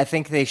 I mean, I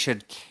think they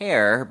should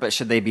care, but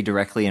should they be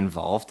directly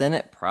involved in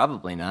it?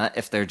 Probably not,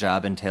 if their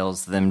job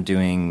entails them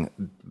doing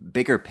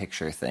bigger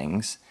picture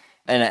things.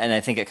 And I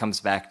think it comes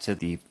back to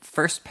the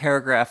first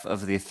paragraph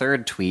of the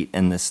third tweet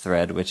in this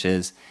thread, which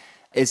is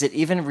it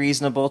even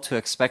reasonable to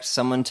expect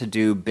someone to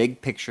do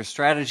big picture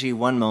strategy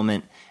one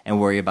moment and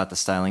worry about the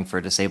styling for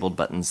disabled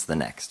buttons the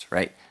next,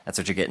 right? That's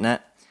what you're getting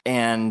at?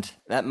 And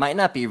that might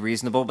not be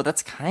reasonable, but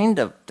that's kind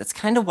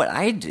of what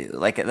I do.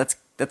 Like,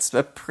 that's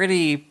a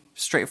pretty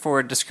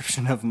straightforward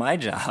description of my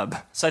job.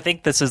 So I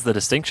think this is the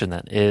distinction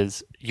then,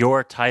 is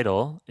your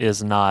title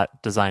is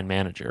not design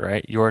manager,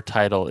 right? Your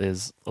title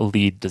is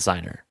lead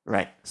designer.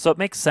 Right. So it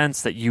makes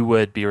sense that you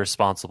would be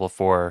responsible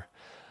for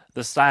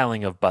the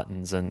styling of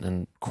buttons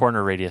and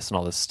corner radius and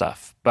all this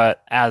stuff.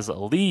 But as a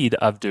lead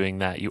of doing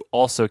that, you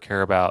also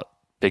care about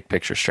big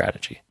picture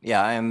strategy.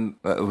 Yeah, I'm.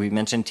 We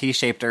mentioned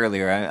T-shaped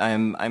earlier.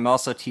 I'm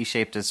also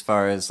T-shaped as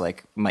far as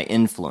like my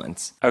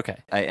influence. Okay.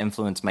 I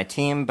influence my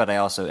team, but I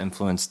also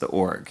influence the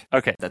org.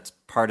 Okay. That's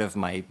part of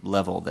my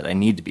level that I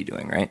need to be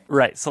doing, right?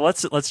 Right. So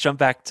let's jump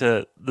back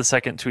to the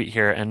second tweet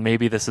here, and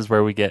maybe this is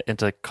where we get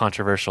into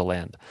controversial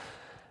land.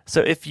 So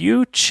if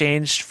you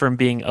changed from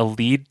being a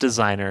lead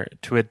designer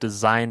to a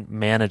design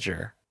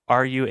manager,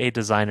 are you a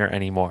designer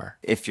anymore?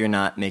 If you're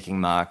not making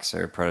mocks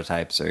or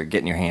prototypes or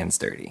getting your hands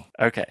dirty.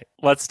 Okay,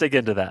 let's dig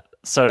into that.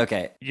 So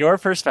your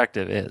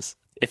perspective is,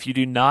 if you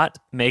do not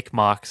make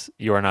mocks,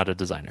 you are not a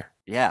designer.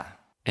 Yeah.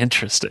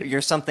 Interesting.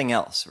 You're something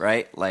else,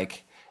 right?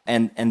 Like,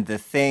 and the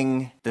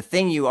thing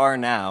you are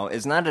now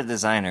is not a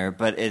designer,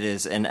 but it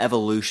is an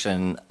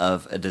evolution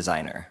of a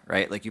designer,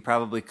 right? Like you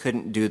probably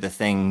couldn't do the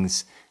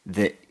things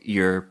that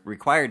you're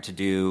required to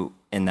do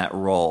in that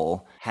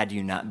role had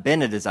you not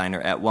been a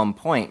designer at one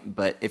point.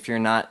 But if you're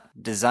not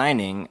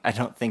designing, I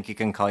don't think you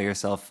can call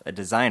yourself a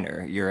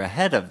designer. You're a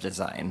head of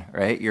design,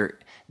 right?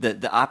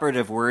 The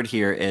operative word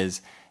here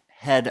is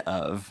head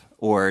of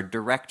or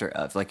director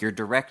of. Like you're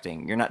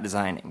directing. You're not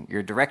designing.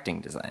 You're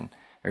directing design.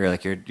 Or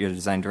like you're a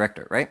design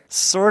director, right?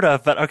 Sort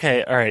of, but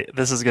okay, all right.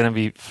 This is going to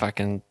be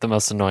fucking the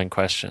most annoying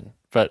question.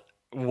 But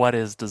what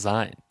is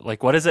design?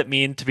 Like, what does it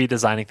mean to be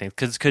designing things?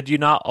 Because could you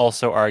not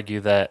also argue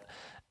that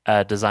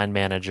a design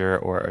manager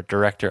or a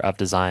director of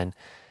design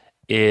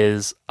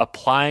is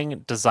applying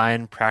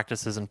design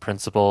practices and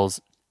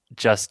principles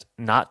just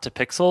not to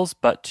pixels,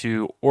 but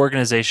to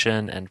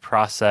organization and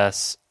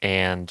process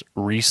and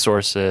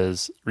resource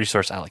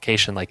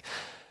allocation? Like,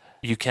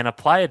 you can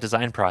apply a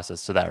design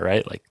process to that,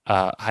 right? Like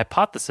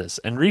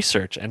hypothesis and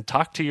research and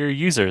talk to your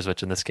users,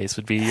 which in this case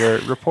would be your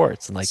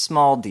reports. And like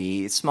small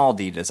d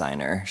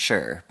designer,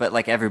 sure. But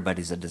like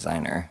everybody's a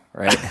designer,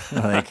 right?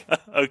 Like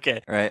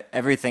okay. Right.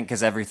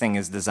 Because everything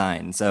is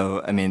design.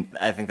 So, I mean,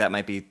 I think that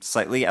might be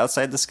slightly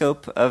outside the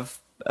scope of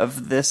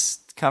this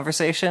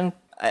conversation.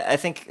 I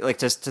think like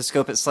just to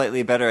scope it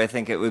slightly better, I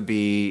think it would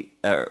be,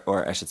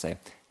 or I should say,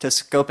 to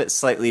scope it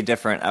slightly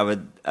different, I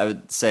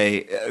would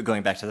say,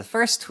 going back to the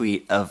first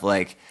tweet of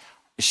like,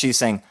 she's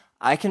saying,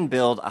 I can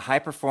build a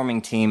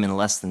high-performing team in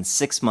less than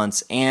 6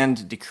 months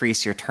and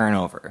decrease your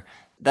turnover.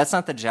 That's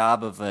not the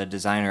job of a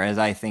designer as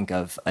I think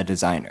of a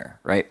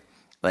designer, right?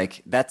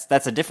 Like, that's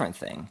a different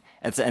thing.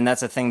 And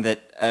that's a thing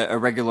that a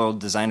regular old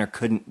designer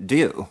couldn't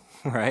do,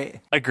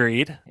 right?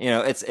 Agreed. You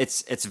know,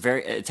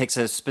 it takes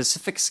a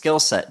specific skill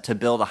set to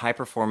build a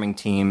high-performing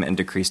team and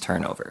decrease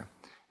turnover,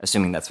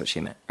 assuming that's what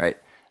she meant, right?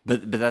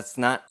 But that's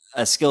not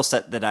a skill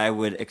set that I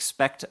would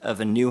expect of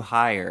a new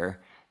hire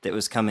that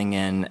was coming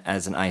in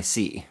as an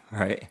IC,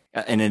 right?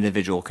 An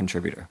individual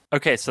contributor.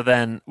 Okay, so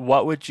then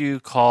what would you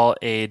call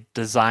a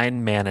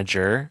design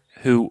manager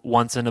who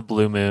once in a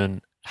blue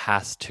moon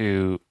has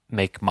to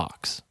make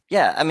mocks?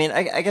 Yeah, I mean,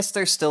 I guess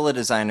there's still a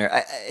designer.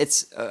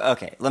 It's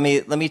okay. Let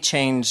me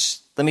change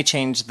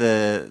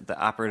the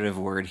operative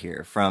word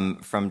here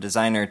from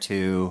designer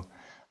to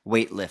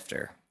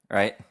weightlifter,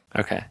 right?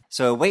 Okay.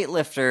 So a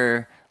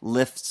weightlifter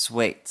lifts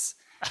weights.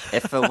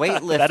 If a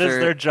weightlifter that is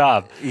their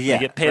job. Yeah,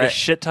 they get paid a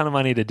shit ton of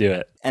money to do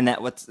it. And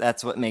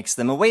that's what makes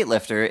them a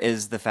weightlifter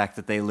is the fact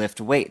that they lift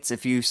weights.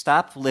 If you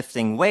stop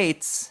lifting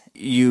weights,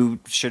 you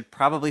should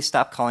probably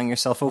stop calling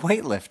yourself a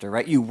weightlifter,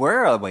 right? You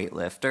were a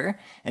weightlifter,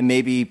 and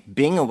maybe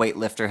being a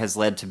weightlifter has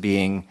led to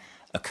being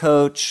a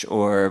coach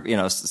or, you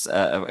know,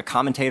 a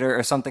commentator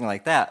or something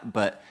like that,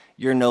 but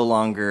you're no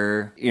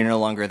longer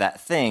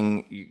that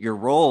thing. Your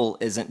role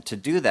isn't to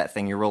do that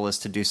thing. Your role is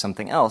to do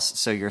something else.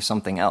 So you're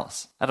something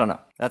else. I don't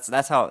know.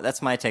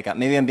 That's my take on.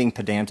 Maybe I'm being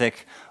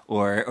pedantic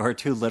or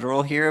too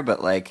literal here,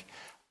 but like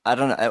I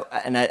don't know.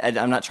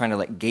 I'm not trying to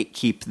like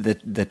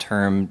gatekeep the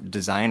term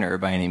designer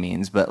by any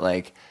means, but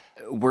like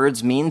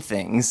words mean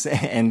things,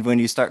 and when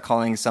you start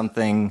calling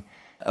something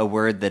a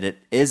word that it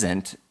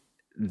isn't,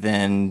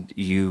 then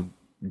you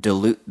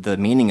dilute the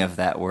meaning of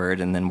that word,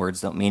 and then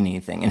words don't mean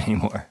anything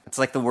anymore. It's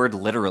like the word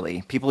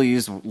literally. People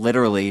use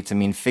literally to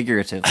mean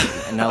figuratively,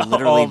 and now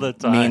literally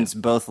means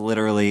both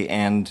literally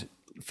and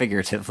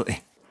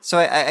figuratively. So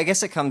I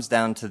guess it comes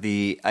down to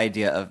the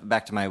idea of,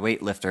 back to my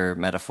weightlifter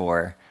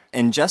metaphor,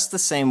 in just the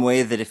same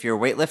way that if you're a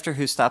weightlifter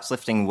who stops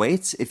lifting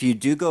weights, if you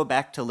do go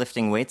back to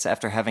lifting weights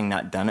after having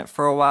not done it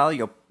for a while,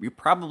 you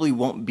probably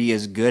won't be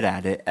as good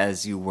at it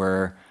as you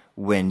were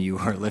when you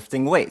were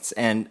lifting weights.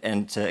 And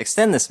to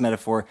extend this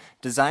metaphor,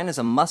 design is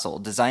a muscle.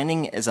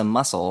 Designing is a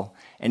muscle,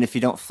 and if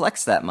you don't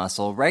flex that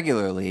muscle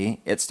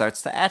regularly, it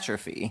starts to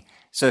atrophy.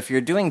 So if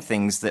you're doing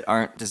things that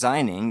aren't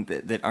designing,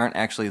 that aren't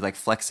actually like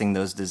flexing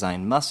those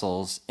design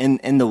muscles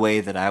in the way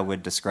that I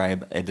would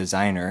describe a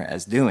designer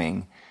as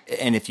doing,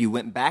 And if you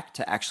went back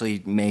to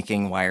actually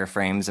making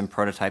wireframes and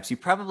prototypes, you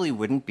probably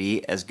wouldn't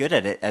be as good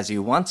at it as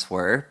you once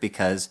were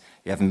because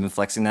you haven't been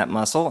flexing that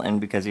muscle and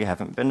because you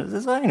haven't been a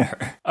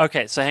designer.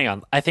 Okay, so hang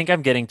on. I think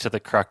I'm getting to the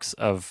crux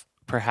of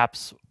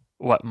perhaps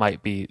what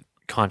might be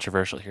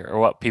controversial here or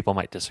what people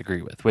might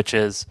disagree with, which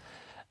is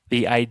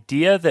the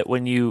idea that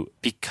when you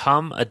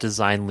become a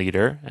design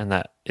leader, and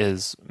that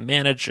is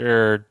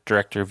manager,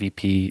 director,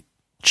 VP,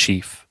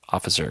 chief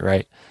officer,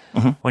 right?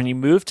 Mm-hmm. When you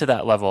move to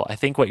that level, I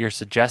think what you're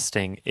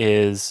suggesting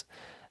is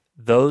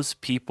those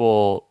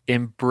people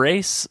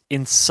embrace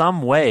in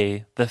some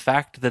way the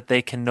fact that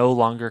they can no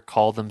longer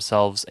call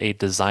themselves a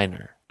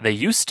designer. They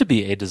used to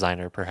be a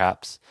designer,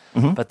 perhaps,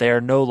 but they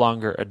are no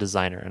longer a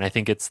designer. And I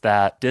think it's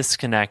that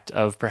disconnect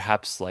of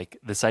perhaps like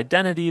this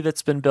identity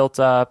that's been built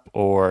up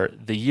or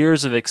the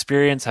years of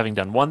experience having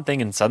done one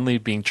thing and suddenly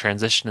being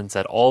transitioned and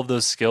said all of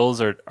those skills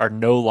are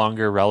no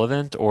longer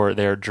relevant or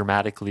they're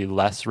dramatically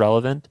less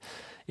relevant.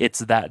 It's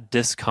that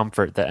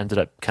discomfort that ended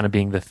up kind of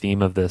being the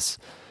theme of this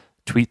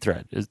tweet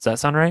thread. Does that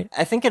sound right?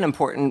 I think an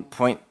important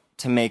point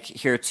to make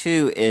here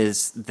too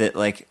is that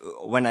like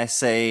when I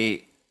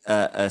say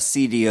a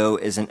CDO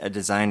isn't a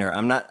designer,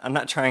 I'm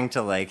not trying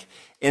to like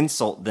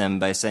insult them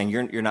by saying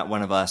you're not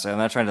one of us. I'm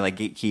not trying to like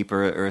gatekeep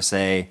or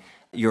say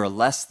you're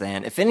less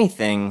than. If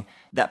anything,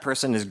 that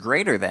person is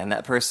greater than.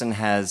 That person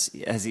has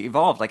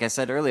evolved. Like I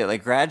said earlier,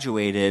 like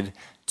graduated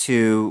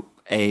to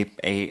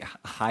a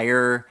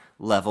higher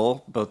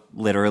level, both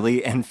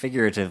literally and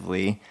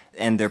figuratively,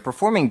 and they're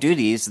performing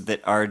duties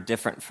that are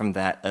different from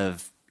that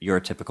of your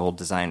typical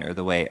designer,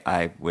 the way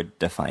I would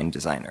define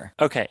designer.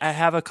 Okay, I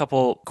have a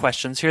couple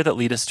questions here that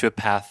lead us to a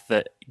path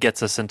that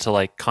gets us into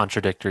like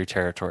contradictory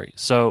territory.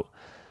 So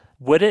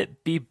would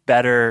it be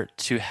better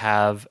to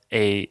have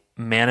a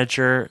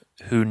manager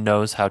who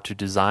knows how to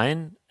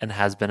design and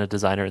has been a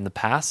designer in the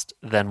past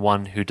than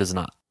one who does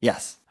not?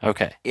 Yes.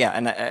 Okay. Yeah,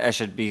 and I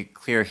should be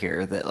clear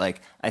here that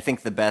like I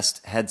think the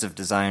best heads of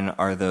design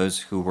are those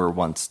who were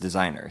once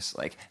designers,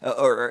 like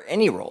or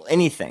any role,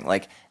 anything,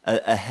 like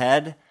a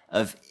head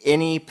of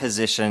any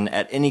position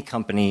at any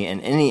company in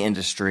any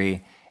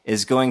industry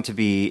is going to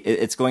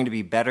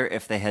be better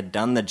if they had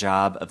done the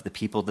job of the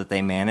people that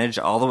they manage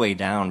all the way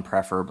down,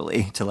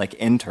 preferably to like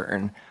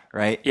intern,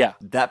 right? Yeah.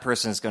 That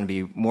person is going to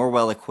be more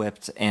well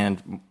equipped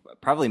and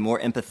probably more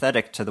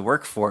empathetic to the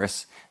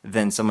workforce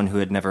than someone who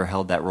had never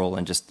held that role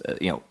and just,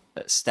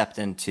 stepped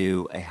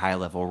into a high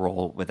level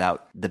role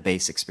without the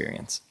base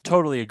experience.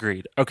 Totally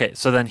agreed. Okay.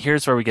 So then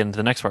here's where we get into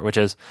the next part, which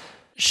is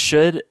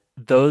should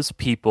those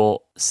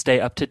people stay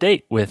up to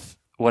date with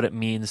what it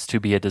means to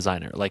be a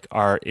designer? Like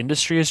our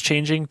industry is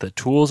changing, the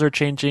tools are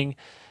changing,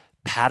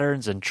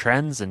 patterns and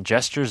trends and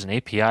gestures and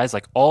APIs,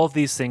 like all of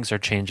these things are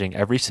changing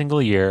every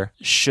single year.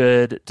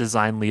 Should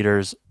design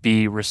leaders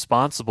be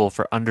responsible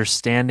for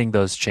understanding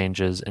those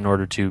changes in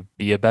order to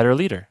be a better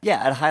leader?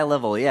 Yeah, at a high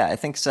level, yeah, I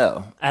think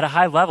so. At a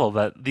high level,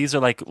 but these are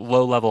like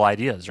low level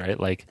ideas, right?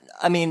 Like,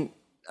 I mean,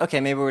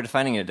 okay, maybe we're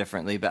defining it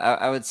differently, but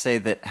I would say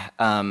that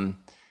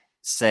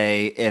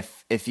say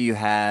if you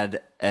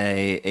had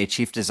a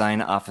chief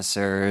design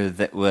officer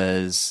that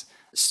was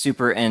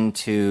super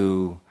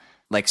into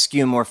like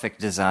skeuomorphic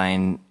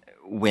design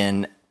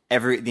when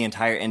the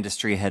entire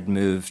industry had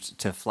moved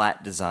to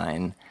flat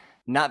design,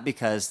 not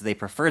because they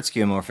preferred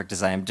skeuomorphic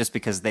design, just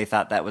because they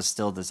thought that was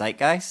still the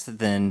zeitgeist,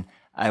 then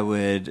I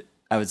would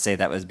say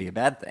that would be a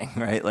bad thing,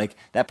 right? Like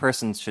that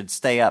person should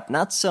stay up,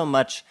 not so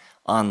much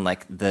on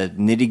like the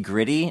nitty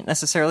gritty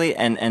necessarily,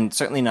 and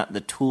certainly not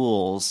the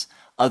tools,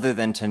 other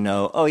than to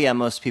know, oh yeah,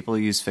 most people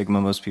use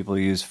Figma, most people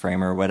use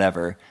Framer,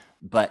 whatever,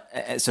 but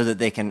so that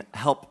they can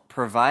help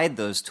provide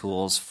those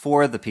tools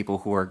for the people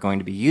who are going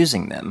to be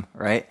using them,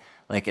 right?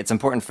 Like it's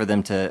important for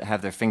them to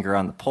have their finger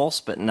on the pulse,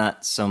 but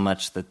not so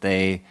much that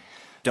they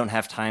don't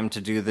have time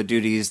to do the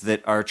duties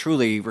that are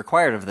truly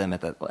required of them at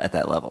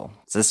that level.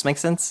 Does this make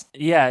sense?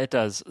 Yeah, it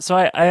does. So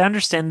I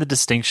understand the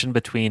distinction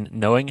between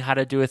knowing how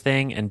to do a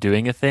thing and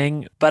doing a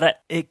thing,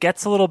 but it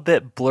gets a little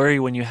bit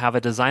blurry when you have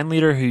a design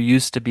leader who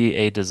used to be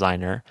a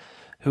designer,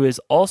 who is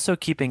also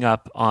keeping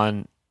up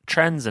on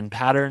trends and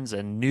patterns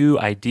and new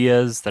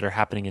ideas that are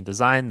happening in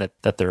design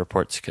that the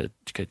reports could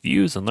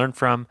use and learn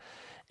from.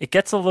 It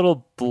gets a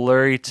little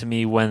blurry to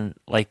me when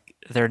like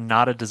they're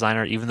not a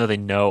designer, even though they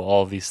know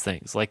all of these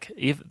things. Like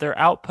if their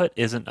output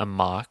isn't a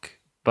mock,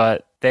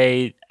 but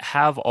they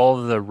have all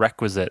of the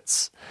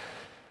requisites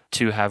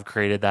to have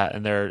created that,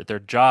 and their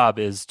job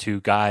is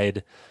to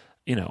guide,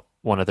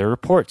 one of their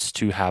reports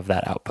to have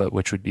that output,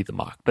 which would be the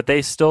mock. But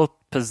they still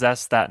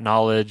possess that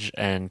knowledge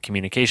and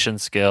communication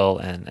skill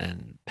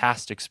and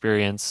past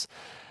experience.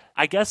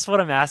 I guess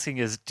what I'm asking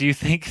is, do you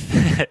think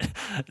that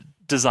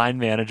design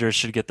managers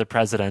should get the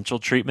presidential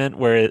treatment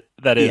where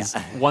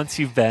once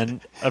you've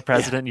been a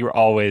president, you're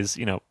always,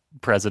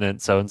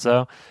 president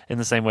so-and-so, in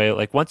the same way,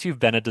 like once you've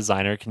been a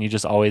designer, can you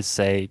just always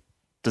say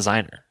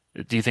designer?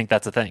 Do you think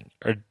that's a thing?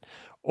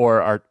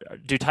 Or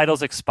do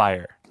titles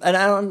expire? And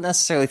I don't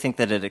necessarily think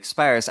that it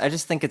expires. I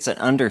just think it's an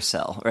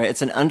undersell, right?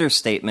 It's an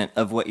understatement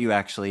of what you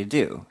actually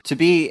do. To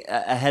be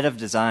a head of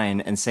design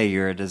and say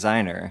you're a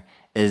designer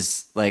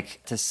is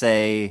like to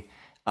say,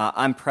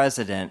 I'm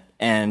president,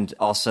 and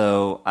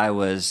also I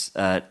was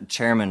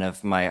chairman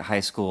of my high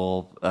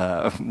school,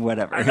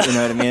 whatever. You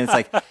know what I mean?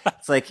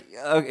 It's like,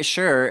 okay,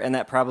 sure, and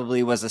that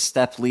probably was a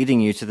step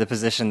leading you to the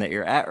position that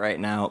you're at right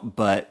now,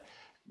 but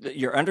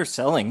you're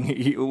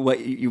underselling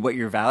what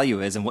your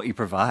value is and what you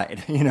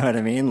provide. You know what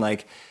I mean?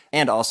 Like,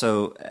 and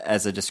also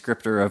as a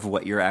descriptor of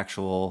what your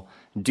actual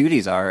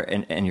duties are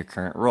in your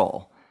current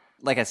role.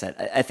 Like I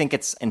said, I think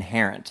it's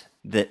inherent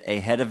that a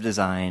head of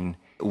design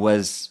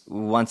was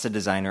once a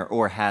designer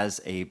or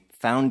has a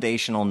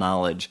foundational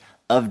knowledge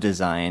of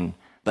design,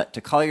 but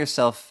to call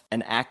yourself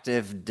an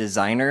active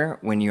designer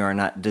when you are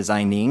not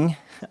designing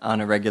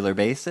on a regular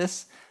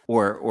basis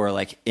or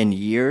like in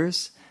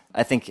years,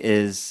 I think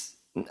is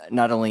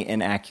not only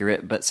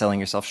inaccurate, but selling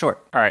yourself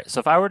short. All right. So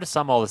if I were to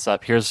sum all this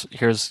up,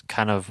 here's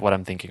kind of what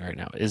I'm thinking right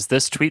now is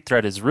this tweet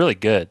thread is really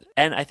good.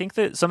 And I think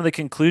that some of the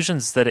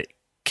conclusions that it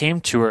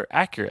came to are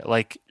accurate.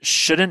 Like,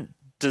 shouldn't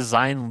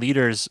design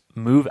leaders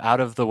move out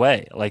of the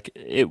way? Like,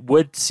 it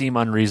would seem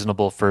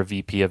unreasonable for a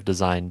VP of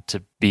design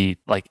to be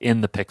like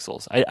in the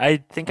pixels.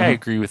 I think I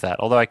agree with that,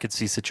 although I could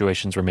see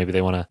situations where maybe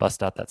they want to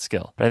bust out that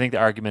skill. But I think the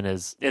argument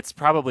is it's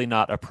probably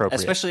not appropriate.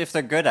 Especially if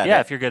they're good at it. Yeah,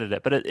 if you're good at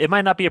it. But it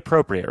might not be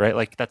appropriate, right?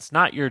 Like, that's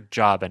not your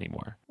job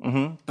anymore.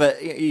 Mm-hmm.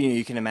 But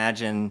you can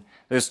imagine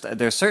there's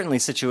certainly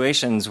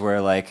situations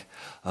where like,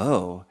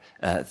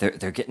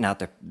 they're getting out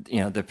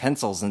their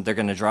pencils and they're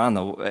going to draw on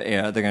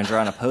they're going to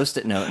draw on a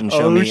Post-it note and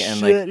show me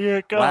and like, here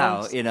it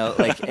comes. Wow,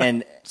 like,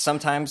 and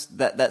sometimes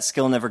that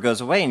skill never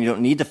goes away and you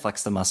don't need to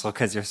flex the muscle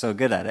because you're so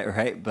good at it,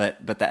 right?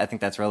 But I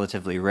think that's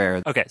relatively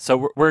rare. Okay,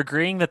 so we're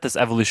agreeing that this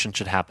evolution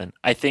should happen.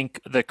 I think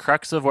the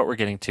crux of what we're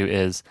getting to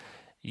is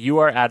you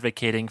are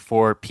advocating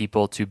for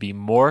people to be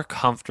more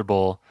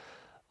comfortable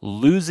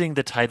losing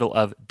the title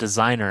of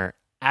designer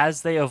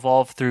as they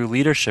evolve through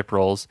leadership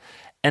roles,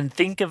 and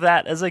think of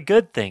that as a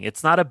good thing.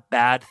 It's not a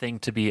bad thing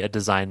to be a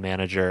design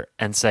manager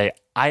and say,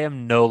 I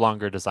am no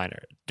longer a designer.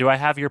 Do I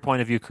have your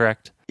point of view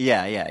correct?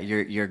 Yeah.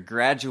 You're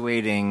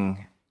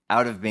graduating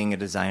out of being a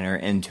designer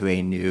into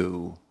a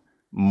new,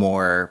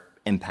 more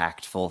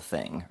impactful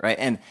thing, right?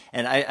 And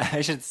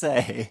I should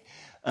say,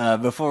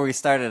 before we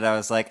started, I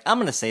was like, I'm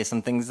going to say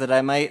some things that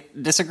I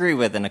might disagree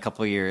with in a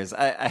couple of years.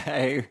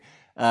 I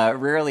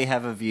rarely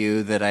have a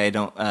view that I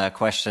don't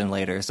question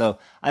later. So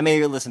I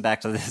may listen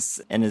back to this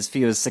in as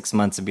few as 6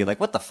 months and be like,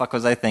 what the fuck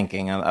was I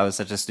thinking? I was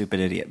such a stupid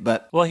idiot.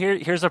 But well,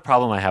 here's a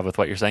problem I have with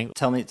what you're saying.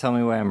 Tell me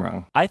why I'm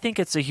wrong. I think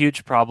it's a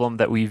huge problem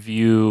that we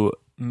view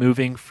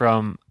moving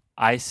from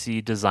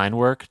IC design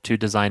work to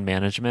design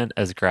management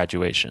as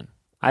graduation.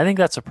 I think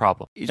that's a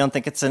problem. You don't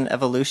think it's an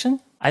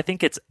evolution? I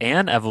think it's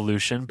an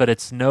evolution, but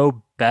it's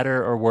no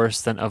better or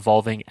worse than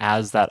evolving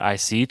as that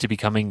IC to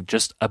becoming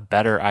just a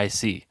better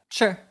IC.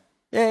 Sure.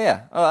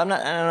 Yeah. Oh, I'm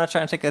not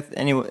trying to take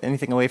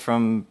anything away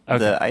from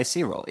the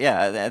IC role.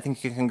 Yeah, I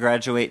think you can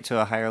graduate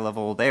to a higher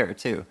level there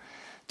too.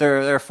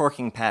 There are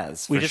forking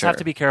paths. We just have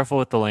to be careful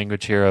with the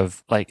language here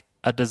of like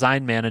a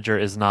design manager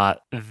is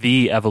not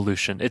the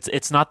evolution.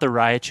 It's not the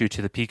Raichu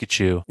to the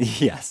Pikachu.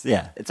 Yes,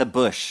 yeah. It's a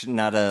bush,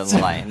 not a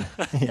line.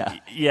 Yeah.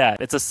 Yeah,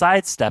 it's a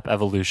sidestep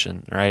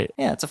evolution, right?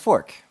 Yeah, it's a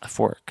fork. A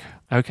fork.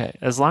 Okay,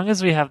 as long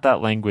as we have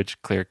that language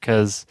clear,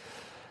 because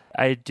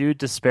I do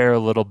despair a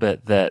little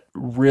bit that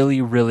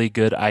really, really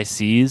good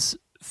ICs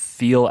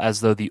feel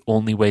as though the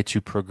only way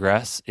to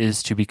progress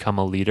is to become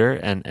a leader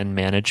and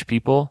manage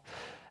people.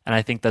 And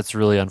I think that's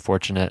really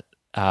unfortunate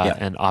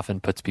and often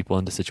puts people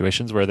into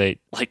situations where they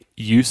like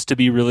used to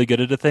be really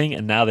good at a thing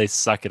and now they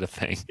suck at a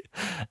thing.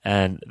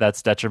 And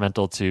that's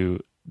detrimental to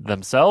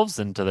themselves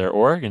and to their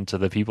org and to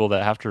the people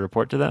that have to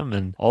report to them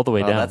and all the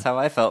way down. That's how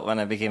I felt when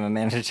I became a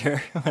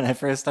manager. When I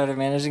first started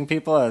managing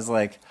people, I was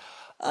like,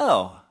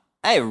 oh,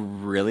 I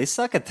really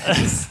suck at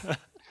this.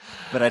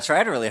 But I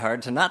tried really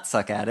hard to not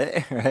suck at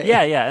it, right?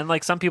 Yeah. And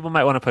like some people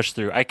might want to push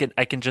through. I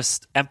can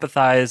just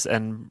empathize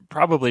and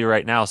probably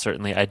right now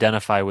certainly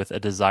identify with a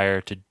desire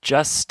to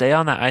just stay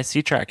on that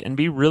IC track and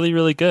be really,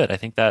 really good. I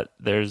think that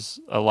there's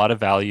a lot of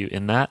value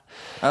in that.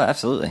 Oh,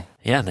 absolutely.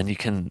 Yeah, and then you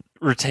can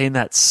retain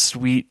that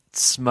sweet,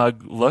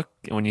 smug look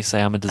when you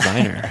say I'm a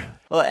designer.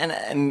 Well,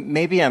 and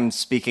maybe I'm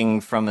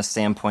speaking from a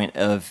standpoint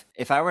of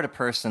if I were to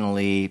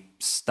personally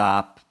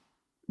stop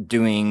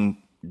doing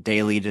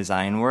daily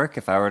design work,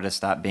 if I were to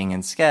stop being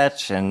in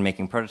Sketch and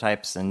making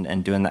prototypes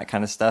and doing that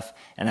kind of stuff,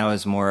 and I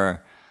was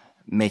more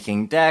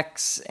making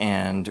decks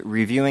and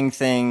reviewing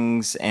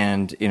things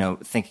and,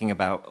 thinking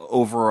about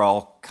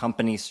overall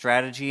company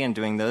strategy and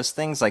doing those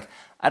things, like,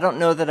 I don't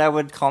know that I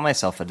would call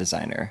myself a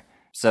designer.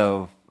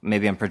 So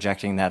maybe I'm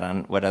projecting that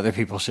on what other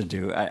people should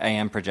do. I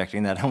am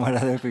projecting that on what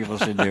other people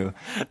should do.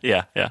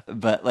 Yeah.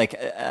 But like,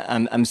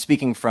 I'm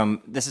speaking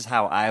from, this is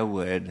how I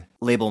would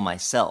label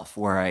myself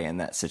were I in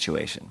that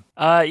situation.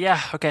 Yeah.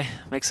 Okay.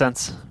 Makes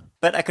sense.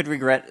 But I could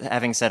regret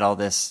having said all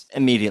this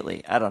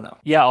immediately. I don't know.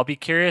 Yeah, I'll be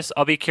curious.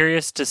 I'll be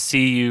curious to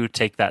see you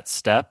take that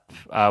step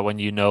when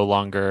you no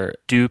longer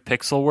do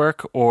pixel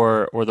work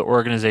or the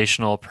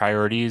organizational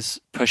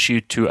priorities push you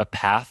to a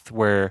path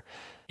where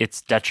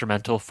it's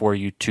detrimental for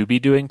you to be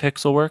doing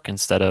pixel work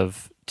instead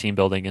of team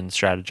building and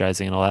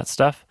strategizing and all that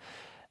stuff.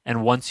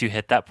 And once you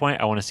hit that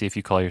point, I want to see if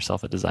you call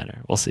yourself a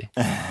designer. We'll see.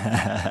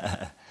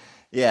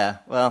 Yeah,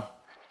 well,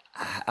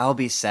 I'll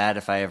be sad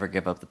if I ever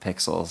give up the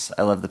pixels.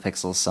 I love the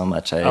pixels so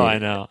much. I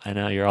know.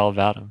 You're all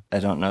about them. I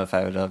don't know if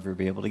I would ever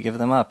be able to give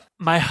them up.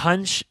 My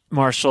hunch,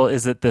 Marshall,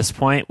 is at this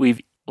point,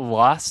 we've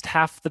lost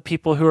half the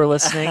people who are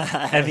listening,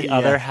 and the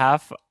other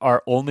half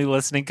are only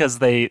listening because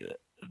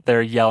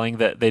they're yelling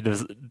that they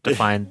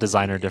define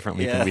designer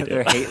differently than we do.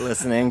 They're hate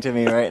listening to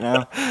me right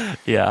now.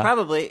 Yeah,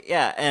 probably.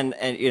 Yeah, and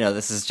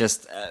this is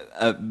just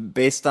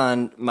based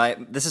on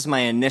this is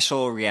my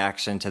initial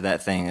reaction to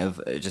that thing of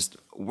just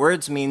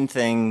words mean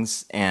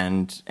things,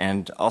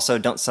 and also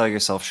don't sell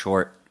yourself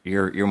short.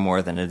 You're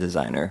more than a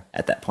designer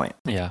at that point.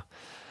 Yeah.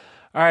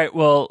 All right.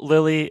 Well,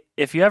 Lily,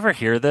 if you ever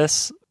hear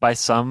this by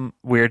some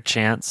weird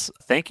chance,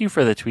 thank you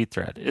for the tweet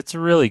thread. It's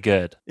really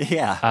good.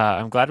 Yeah.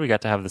 I'm glad we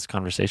got to have this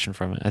conversation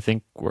from it. I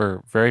think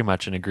we're very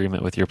much in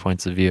agreement with your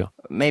points of view.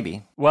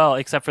 Maybe. Well,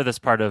 except for this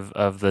part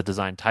of the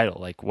design title,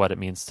 like what it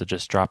means to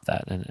just drop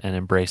that and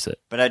embrace it.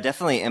 But I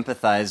definitely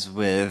empathize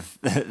with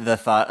the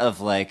thought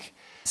of like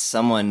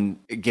someone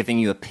giving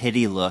you a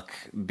pity look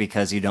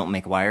because you don't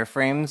make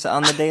wireframes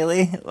on the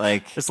daily.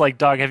 Like, it's like,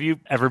 dog, have you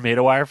ever made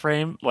a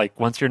wireframe? Like,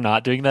 once you're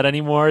not doing that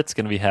anymore, it's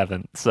going to be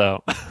heaven.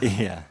 So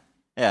yeah,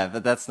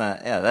 but that's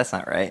not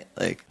right.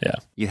 Like, yeah,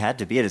 you had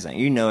to be a designer.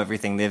 You know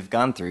everything they've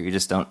gone through. You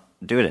just don't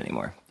do it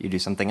anymore. You do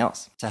something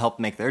else to help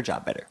make their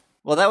job better.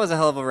 Well, that was a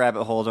hell of a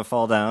rabbit hole to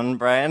fall down,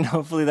 Brian.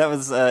 Hopefully that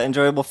was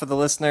enjoyable for the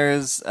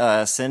listeners.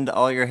 Send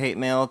all your hate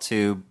mail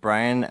to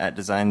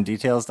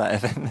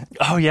brian@designdetails.fm.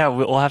 Oh, yeah,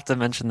 we'll have to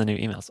mention the new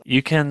emails.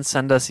 You can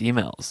send us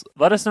emails.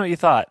 Let us know what you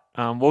thought.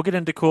 We'll get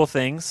into cool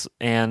things.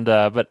 And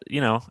but,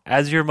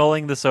 as you're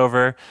mulling this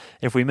over,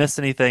 if we missed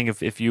anything,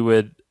 if you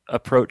would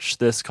approach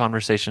this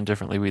conversation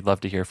differently, we'd love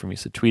to hear from you.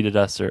 So tweet at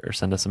us or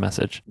send us a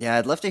message. Yeah,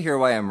 I'd love to hear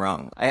why I'm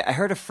wrong. I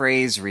heard a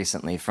phrase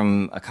recently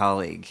from a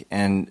colleague,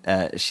 and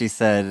she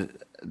said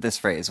this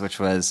phrase, which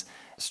was,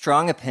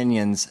 strong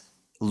opinions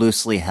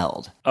loosely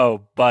held.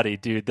 Oh, buddy,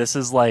 dude, this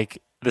is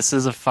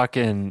a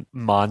fucking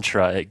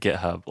mantra at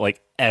GitHub.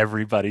 Like,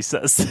 everybody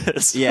says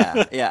this.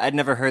 yeah, I'd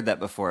never heard that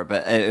before,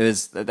 but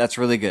that's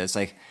really good. It's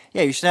like,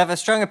 yeah, you should have a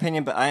strong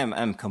opinion, but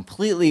I'm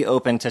completely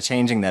open to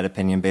changing that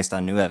opinion based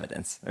on new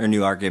evidence or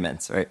new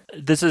arguments, right?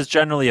 This is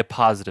generally a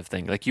positive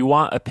thing. Like, you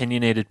want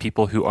opinionated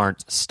people who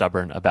aren't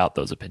stubborn about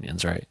those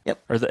opinions, right?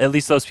 Yep. Or at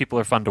least those people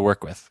are fun to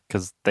work with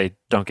because they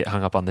don't get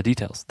hung up on the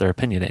details. They're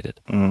opinionated.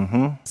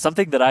 Mm-hmm.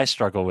 Something that I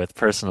struggle with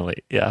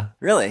personally. Yeah.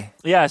 Really?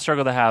 Yeah, I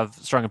struggle to have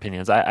strong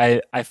opinions.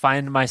 I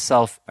find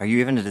myself... Are you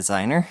even a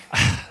designer?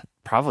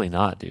 Probably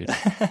not, dude.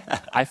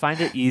 I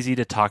find it easy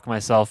to talk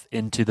myself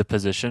into the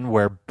position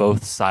where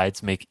both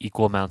sides make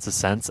equal amounts of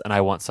sense and I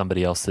want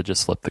somebody else to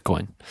just flip the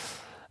coin.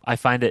 I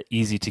find it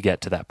easy to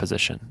get to that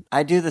position.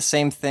 I do the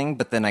same thing,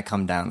 but then I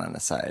come down on the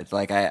side.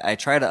 Like, I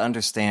try to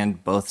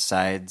understand both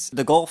sides.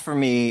 The goal for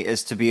me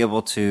is to be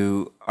able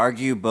to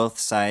argue both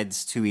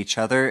sides to each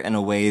other in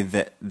a way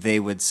that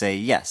they would say,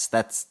 yes,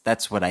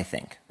 that's what I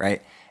think,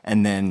 right?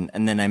 And then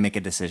I make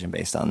a decision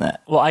based on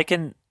that. Well, I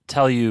can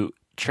tell you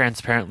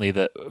transparently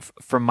that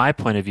from my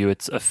point of view,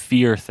 it's a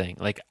fear thing.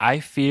 Like,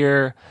 I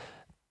fear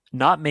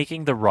not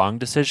making the wrong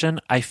decision.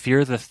 I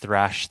fear the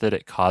thrash that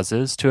it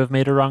causes to have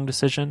made a wrong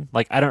decision.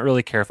 Like, I don't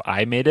really care if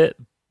I made it,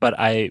 but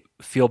I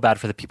feel bad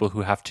for the people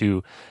who have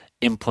to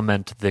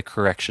implement the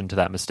correction to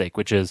that mistake,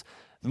 which is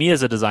me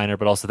as a designer,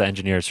 but also the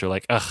engineers who are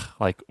like, ugh,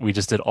 like, we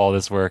just did all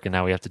this work and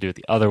now we have to do it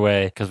the other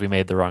way because we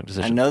made the wrong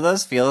decision. I know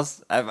those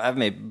feels. I've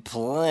made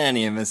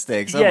plenty of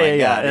mistakes.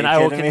 Yeah. And I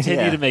will me?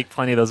 continue to make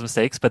plenty of those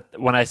mistakes. But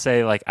when I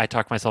say, like, I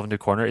talk myself into a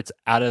corner, it's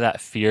out of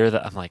that fear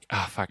that I'm like,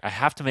 oh, fuck, I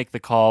have to make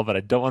the call, but I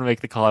don't want to make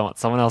the call. I want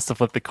someone else to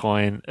flip the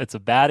coin. It's a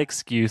bad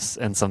excuse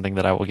and something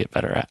that I will get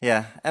better at.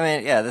 Yeah. I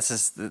mean, yeah, this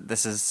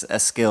is a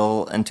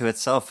skill unto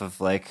itself of,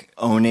 like,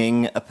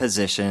 owning a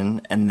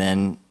position and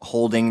then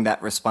holding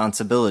that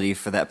responsibility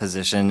for that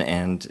position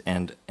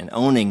and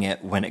owning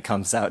it when it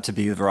comes out to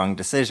be the wrong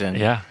decision.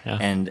 Yeah.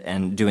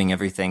 And doing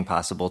everything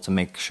possible to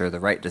make sure the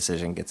right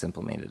decision gets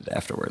implemented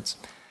afterwards.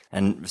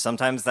 And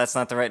sometimes that's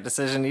not the right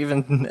decision,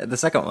 even the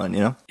second one,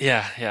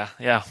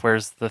 Yeah.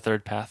 Where's the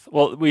third path?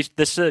 Well,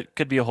 this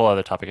could be a whole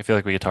other topic. I feel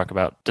like we could talk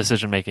about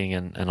decision making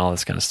and all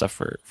this kind of stuff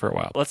for a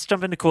while. Let's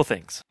jump into cool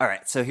things. All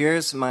right, so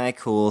here's my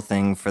cool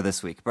thing for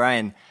this week.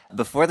 Brian,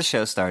 before the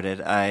show started,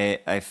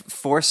 I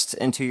forced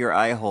into your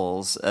eye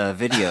holes a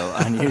video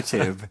on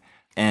YouTube.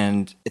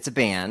 And it's a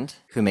band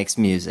who makes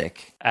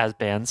music. As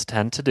bands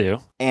tend to do.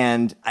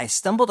 And I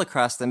stumbled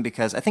across them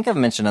because I think I've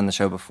mentioned on the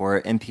show before,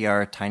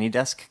 NPR Tiny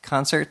Desk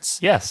concerts.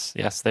 Yes,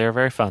 they are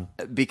very fun.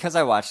 Because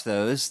I watch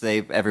those,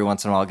 they every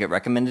once in a while get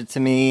recommended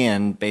to me,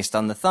 and based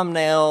on the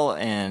thumbnail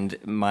and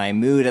my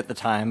mood at the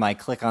time, I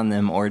click on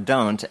them or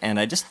don't. And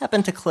I just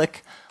happened to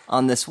click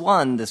on this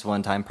one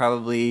time,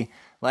 probably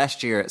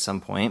last year at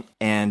some point,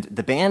 and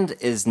the band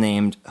is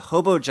named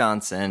Hobo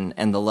Johnson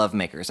and the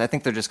Lovemakers. I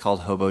think they're just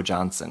called Hobo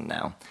Johnson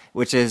now,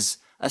 which is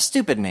a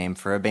stupid name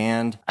for a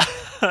band.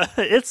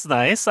 It's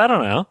nice. I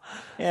don't know.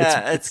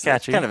 Yeah, it's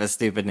catchy. It's kind of a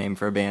stupid name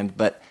for a band,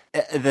 but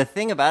the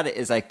thing about it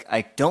is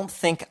I don't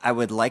think I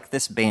would like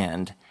this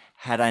band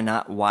had I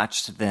not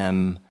watched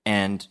them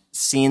and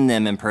seen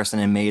them in person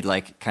and made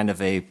like kind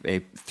of a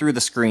through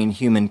the screen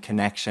human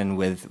connection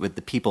with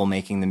the people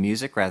making the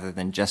music rather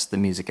than just the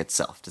music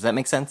itself. Does that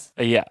make sense?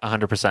 Yeah,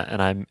 100%.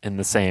 And I'm in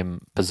the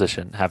same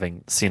position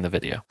having seen the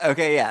video.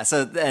 Okay, yeah.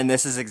 So, and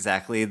this is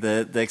exactly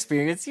the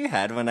experience you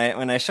had when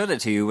I showed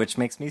it to you, which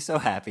makes me so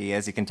happy,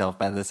 as you can tell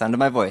by the sound of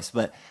my voice.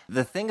 But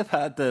the thing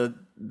about the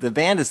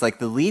band is like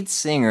the lead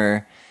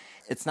singer,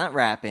 it's not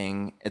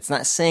rapping, it's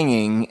not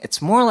singing,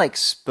 it's more like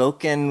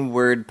spoken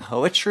word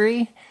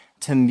poetry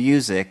to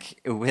music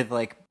with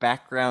like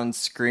background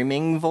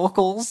screaming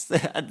vocals.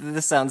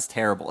 This sounds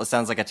terrible. It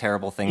sounds like a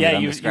terrible thing that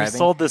I'm describing. You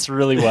sold this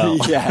really well.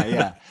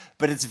 Yeah.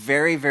 But it's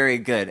very, very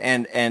good.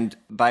 And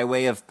by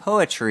way of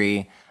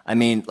poetry, I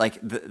mean, like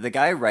the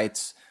guy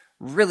writes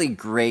really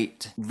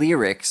great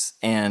lyrics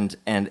and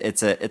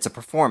it's a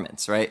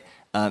performance, right?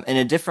 In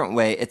a different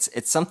way.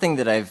 It's something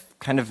that I've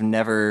kind of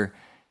never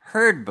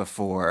heard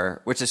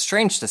before, which is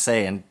strange to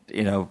say, and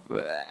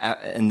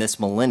in this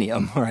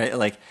millennium, right?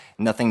 Like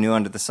nothing new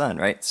under the sun,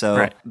 right? So,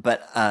 right.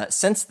 But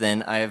since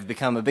then, I have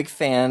become a big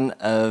fan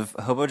of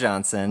Hobo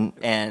Johnson,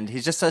 and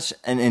he's just such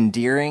an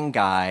endearing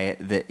guy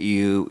that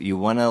you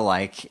want to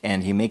like,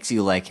 and he makes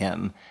you like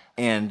him.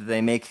 And they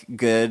make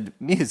good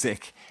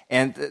music,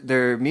 and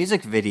their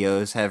music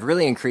videos have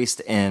really increased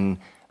in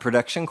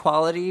production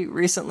quality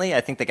recently. I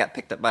think they got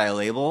picked up by a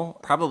label,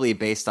 probably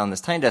based on this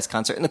Tiny Desk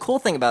concert. And the cool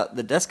thing about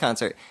the Desk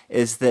concert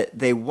is that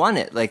they won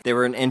it. Like they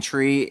were an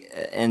entry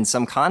in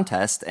some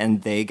contest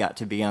and they got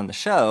to be on the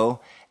show.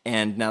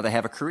 And now they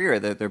have a career.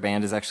 Their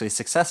band is actually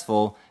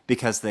successful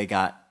because they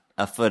got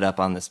a foot up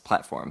on this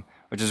platform,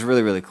 which is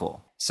really, really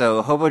cool.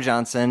 So Hobo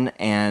Johnson,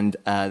 and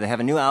they have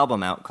a new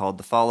album out called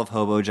The Fall of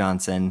Hobo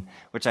Johnson,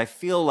 which I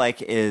feel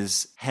like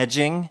is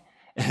hedging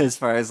as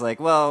far as like,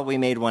 well, we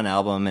made one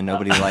album and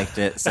nobody liked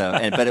it,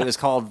 but it was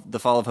called The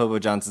Fall of Hobo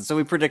Johnson, so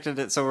we predicted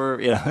it, so we're,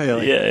 like,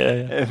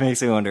 It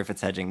makes me wonder if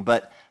it's hedging,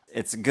 but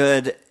it's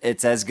good.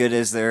 It's as good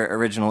as their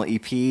original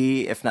EP,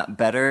 if not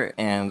better,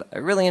 and I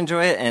really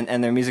enjoy it,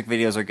 and their music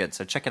videos are good,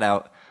 so check it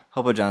out,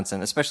 Hobo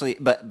Johnson, especially,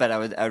 but I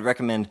would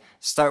recommend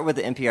start with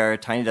the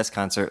NPR Tiny Desk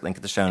concert, link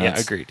at the show notes.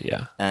 Yeah, agreed,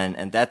 yeah.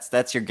 And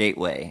that's your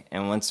gateway,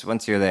 and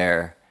once you're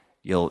there,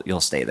 you'll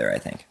stay there, I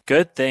think.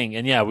 Good thing.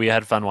 And yeah, we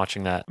had fun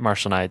watching that.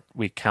 Marshall and I,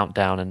 we count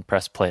down and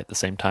press play at the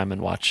same time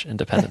and watch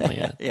independently.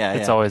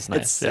 It's always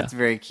nice. It's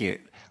very cute.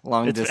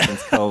 Long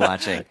distance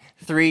co-watching.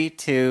 3,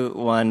 2,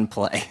 1,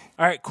 play.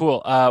 All right,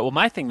 cool. Well,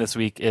 my thing this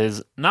week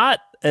is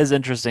not as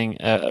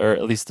interesting or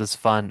at least as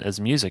fun as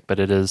music, but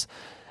it is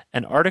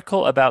an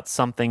article about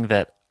something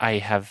that I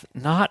have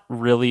not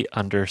really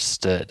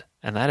understood,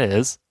 and that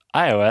is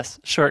iOS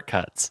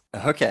shortcuts.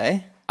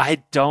 Okay.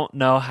 I don't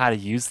know how to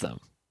use them.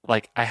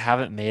 Like, I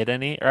haven't made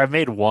any, or I've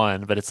made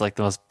one, but it's like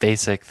the most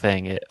basic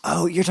thing.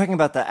 Oh, you're talking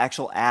about the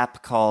actual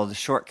app called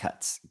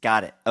Shortcuts.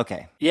 Got it.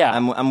 Okay. Yeah.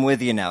 I'm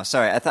with you now.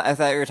 Sorry, I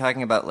thought you were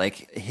talking about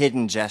like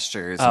hidden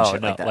gestures and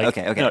shit like that.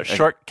 Okay.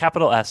 No,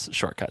 capital S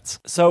shortcuts.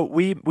 So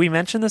we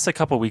mentioned this a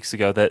couple weeks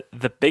ago that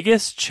the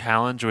biggest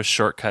challenge with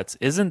shortcuts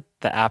isn't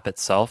the app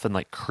itself and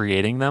like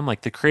creating them,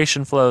 like the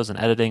creation flows and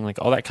editing,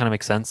 like all that kind of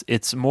makes sense.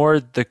 It's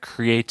more the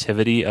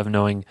creativity of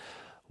knowing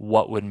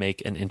what would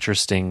make an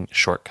interesting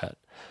shortcut.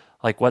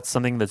 Like what's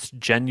something that's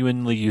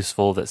genuinely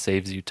useful that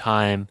saves you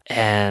time.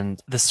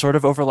 And this sort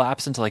of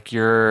overlaps into like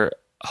your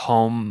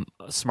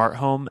smart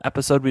home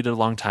episode we did a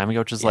long time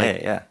ago, which is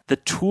the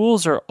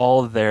tools are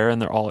all there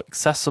and they're all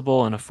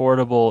accessible and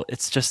affordable.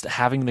 It's just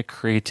having the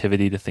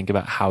creativity to think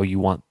about how you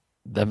want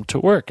them to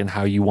work and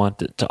how you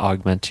want it to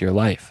augment your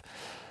life.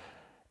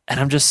 And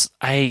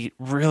I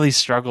really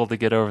struggle to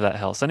get over that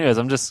hill. So anyways,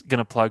 I'm just going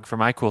to plug for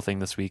my cool thing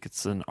this week.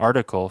 It's an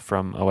article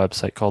from a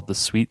website called The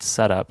Sweet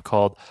Setup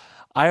called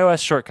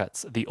iOS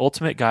Shortcuts, the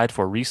ultimate guide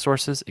for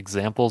resources,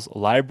 examples,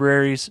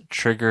 libraries,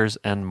 triggers,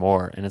 and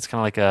more. And it's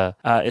kind of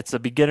like it's a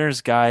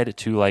beginner's guide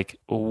to like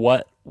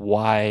what,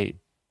 why,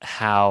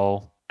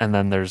 how, and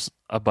then there's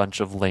a bunch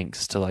of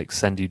links to like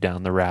send you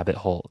down the rabbit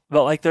hole.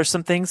 But like there's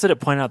some things that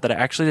it pointed out that I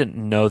actually didn't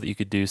know that you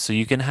could do. So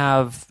you can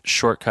have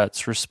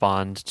shortcuts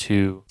respond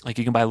to, like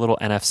you can buy little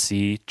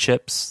NFC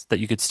chips that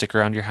you could stick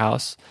around your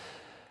house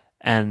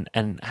and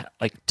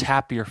like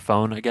tap your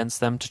phone against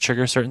them to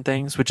trigger certain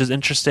things, which is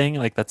interesting.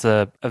 Like that's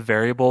a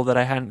variable that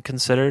I hadn't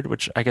considered,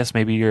 which I guess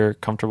maybe you're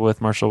comfortable with,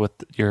 Marshall, with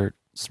your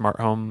smart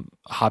home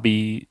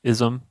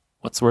hobbyism.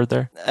 What's the word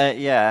there?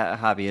 Yeah,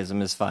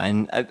 hobbyism is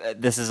fine.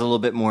 This is a little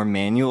bit more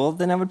manual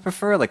than I would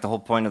prefer. Like the whole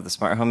point of the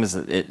smart home is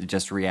that it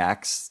just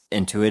reacts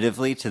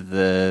intuitively to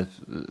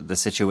the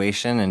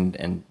situation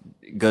and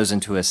goes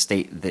into a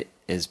state that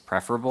is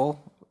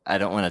preferable. I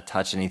don't want to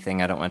touch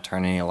anything. I don't want to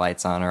turn any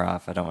lights on or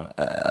off. I don't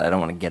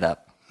want to get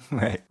up.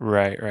 Right.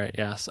 Right.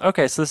 Yes.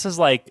 Okay, so this is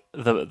like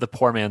the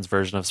poor man's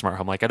version of smart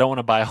home. Like I don't want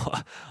to buy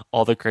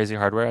all the crazy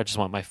hardware. I just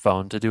want my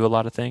phone to do a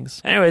lot of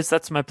things. Anyways,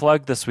 that's my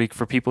plug this week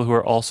for people who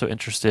are also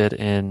interested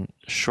in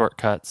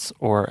shortcuts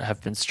or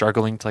have been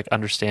struggling to like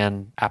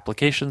understand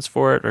applications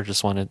for it or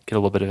just want to get a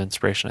little bit of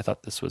inspiration. I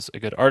thought this was a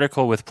good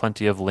article with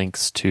plenty of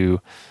links to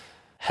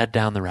head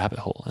down the rabbit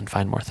hole and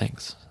find more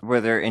things.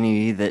 Were there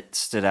any that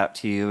stood out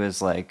to you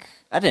as like,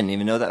 I didn't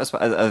even know that was,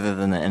 other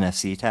than the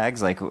NFC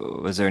tags? Like,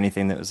 was there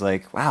anything that was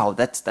like, wow,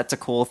 that's a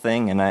cool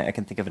thing, and I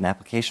can think of an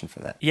application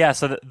for that? Yeah,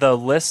 so the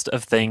list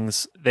of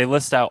things, they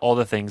list out all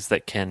the things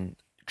that can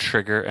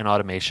trigger an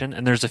automation,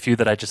 and there's a few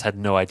that I just had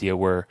no idea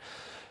were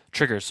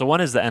triggers. So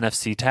one is the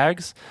NFC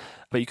tags,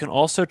 but you can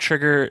also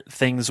trigger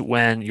things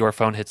when your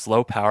phone hits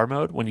low power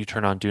mode, when you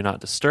turn on Do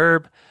Not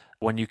Disturb,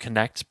 when you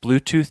connect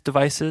Bluetooth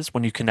devices,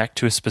 when you connect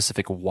to a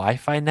specific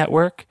Wi-Fi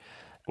network,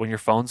 when your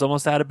phone's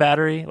almost out of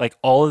battery. Like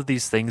all of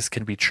these things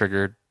can be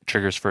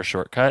triggers for a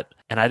shortcut.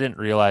 And I didn't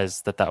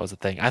realize that was a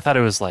thing. I thought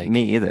it was like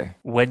me either.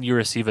 When you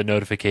receive a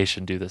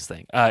notification, do this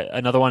thing.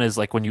 Another one is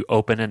like when you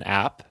open an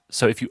app.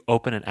 So if you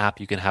open an app,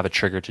 you can have a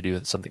trigger to do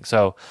something.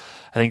 So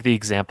I think the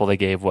example they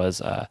gave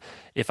was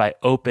if I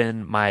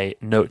open my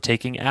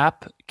note-taking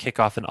app, kick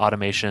off an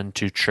automation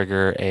to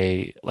trigger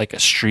a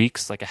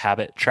streaks, like a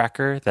habit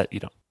tracker that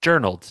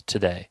journaled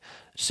today.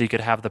 So you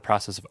could have the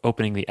process of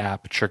opening the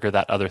app trigger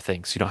that other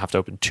thing, so you don't have to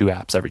open 2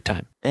 apps every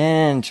time.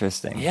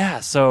 Interesting.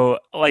 Yeah, so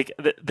like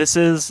this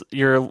is,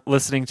 you're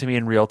listening to me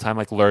in real time,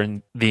 like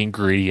learn the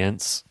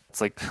ingredients. It's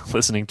like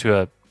listening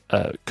to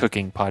a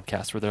cooking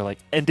podcast where they're like,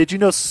 and did you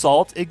know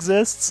salt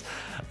exists?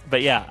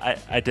 But yeah,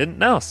 I didn't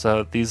know.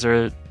 So these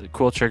are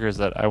cool triggers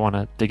that I want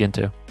to dig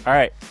into. All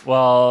right,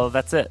 well,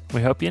 that's it.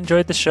 We hope you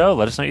enjoyed the show.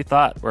 Let us know what you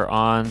thought. We're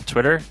on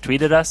Twitter.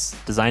 Tweet at us,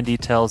 Design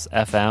Details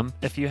FM.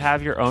 If you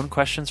have your own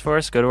questions for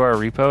us, go to our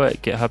repo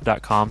at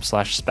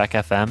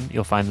github.com/specfm.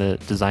 You'll find the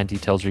Design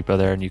Details repo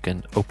there, and you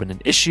can open an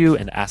issue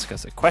and ask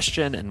us a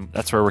question, and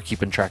that's where we're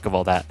keeping track of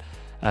all that.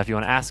 If you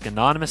want to ask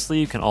anonymously,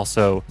 you can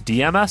also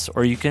DM us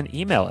or you can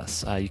email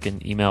us. You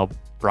can email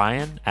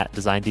Brian at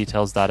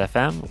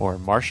designdetails.fm or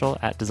Marshall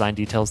at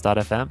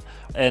designdetails.fm.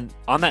 And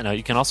on that note,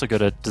 you can also go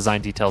to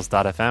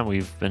designdetails.fm.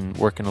 We've been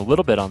working a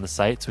little bit on the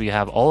site, so we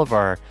have all of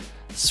our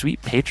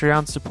sweet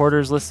Patreon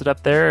supporters listed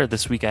up there.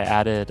 This week I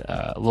added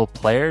a little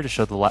player to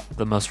show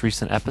the most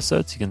recent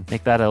episodes. You can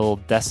make that a little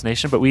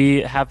destination, but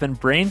we have been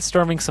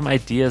brainstorming some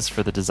ideas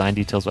for the Design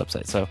Details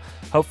website. So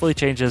hopefully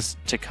changes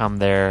to come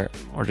there.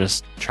 We're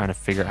just trying to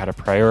figure out how to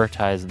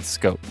prioritize and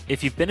scope.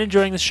 If you've been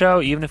enjoying the show,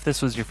 even if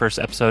this was your first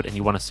episode and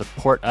you want to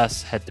support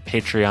us, head to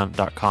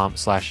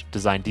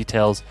patreon.com/design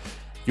details.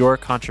 Your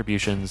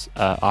contributions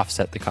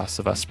offset the costs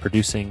of us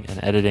producing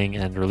and editing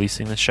and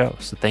releasing the show.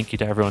 So thank you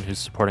to everyone who's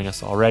supporting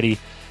us already.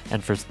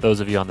 And for those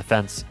of you on the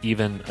fence,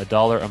 even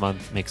 $1 a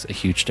month makes a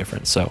huge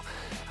difference. So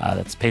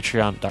that's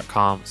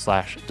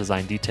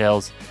patreon.com/design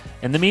details.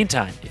 In the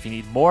meantime, if you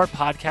need more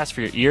podcasts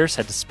for your ears,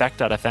 head to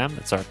spec.fm.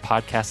 It's our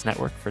podcast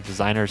network for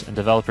designers and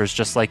developers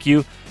just like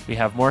you. We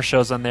have more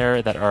shows on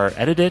there that are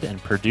edited and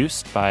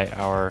produced by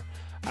our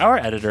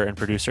editor and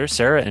producer,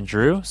 Sarah and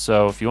Drew.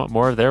 So if you want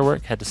more of their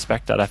work, head to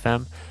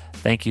spec.fm.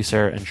 Thank you,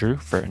 Sarah and Drew,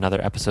 for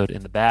another episode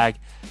in the bag.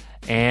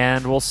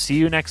 And we'll see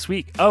you next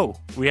week. Oh,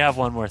 we have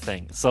one more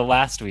thing. So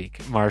last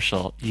week,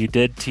 Marshall, you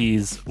did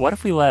tease, what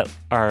if we let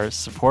our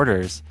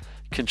supporters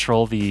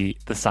control the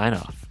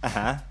sign-off?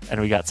 Uh-huh.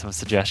 And we got some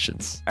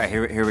suggestions. All right,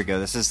 here we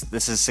go. This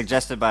is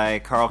suggested by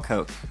Carl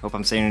Koch. Hope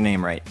I'm saying your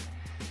name right.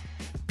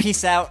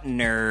 Peace out,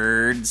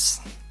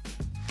 nerds.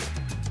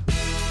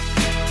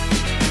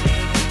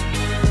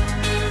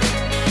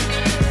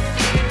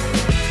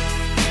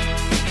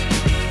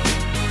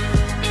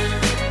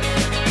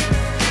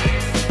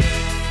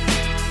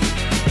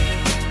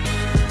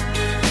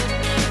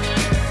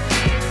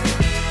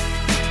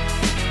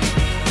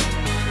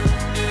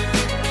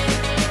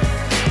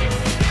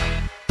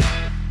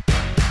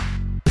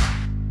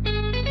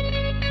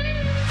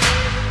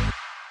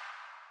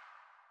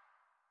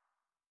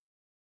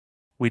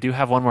 We do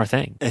have one more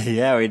thing.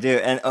 Yeah, we do.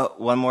 And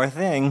one more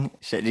thing.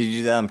 Shit, did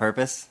you do that on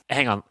purpose?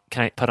 Hang on.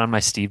 Can I put on my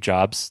Steve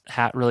Jobs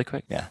hat really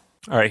quick? Yeah.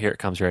 All right, here it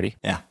comes. Ready?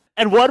 Yeah.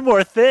 And one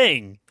more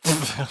thing.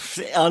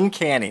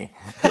 Uncanny.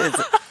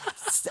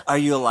 Are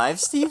you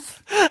alive,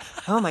 Steve?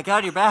 Oh my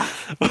God, you're back.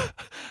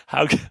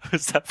 How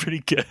was that pretty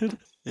good?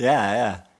 Yeah.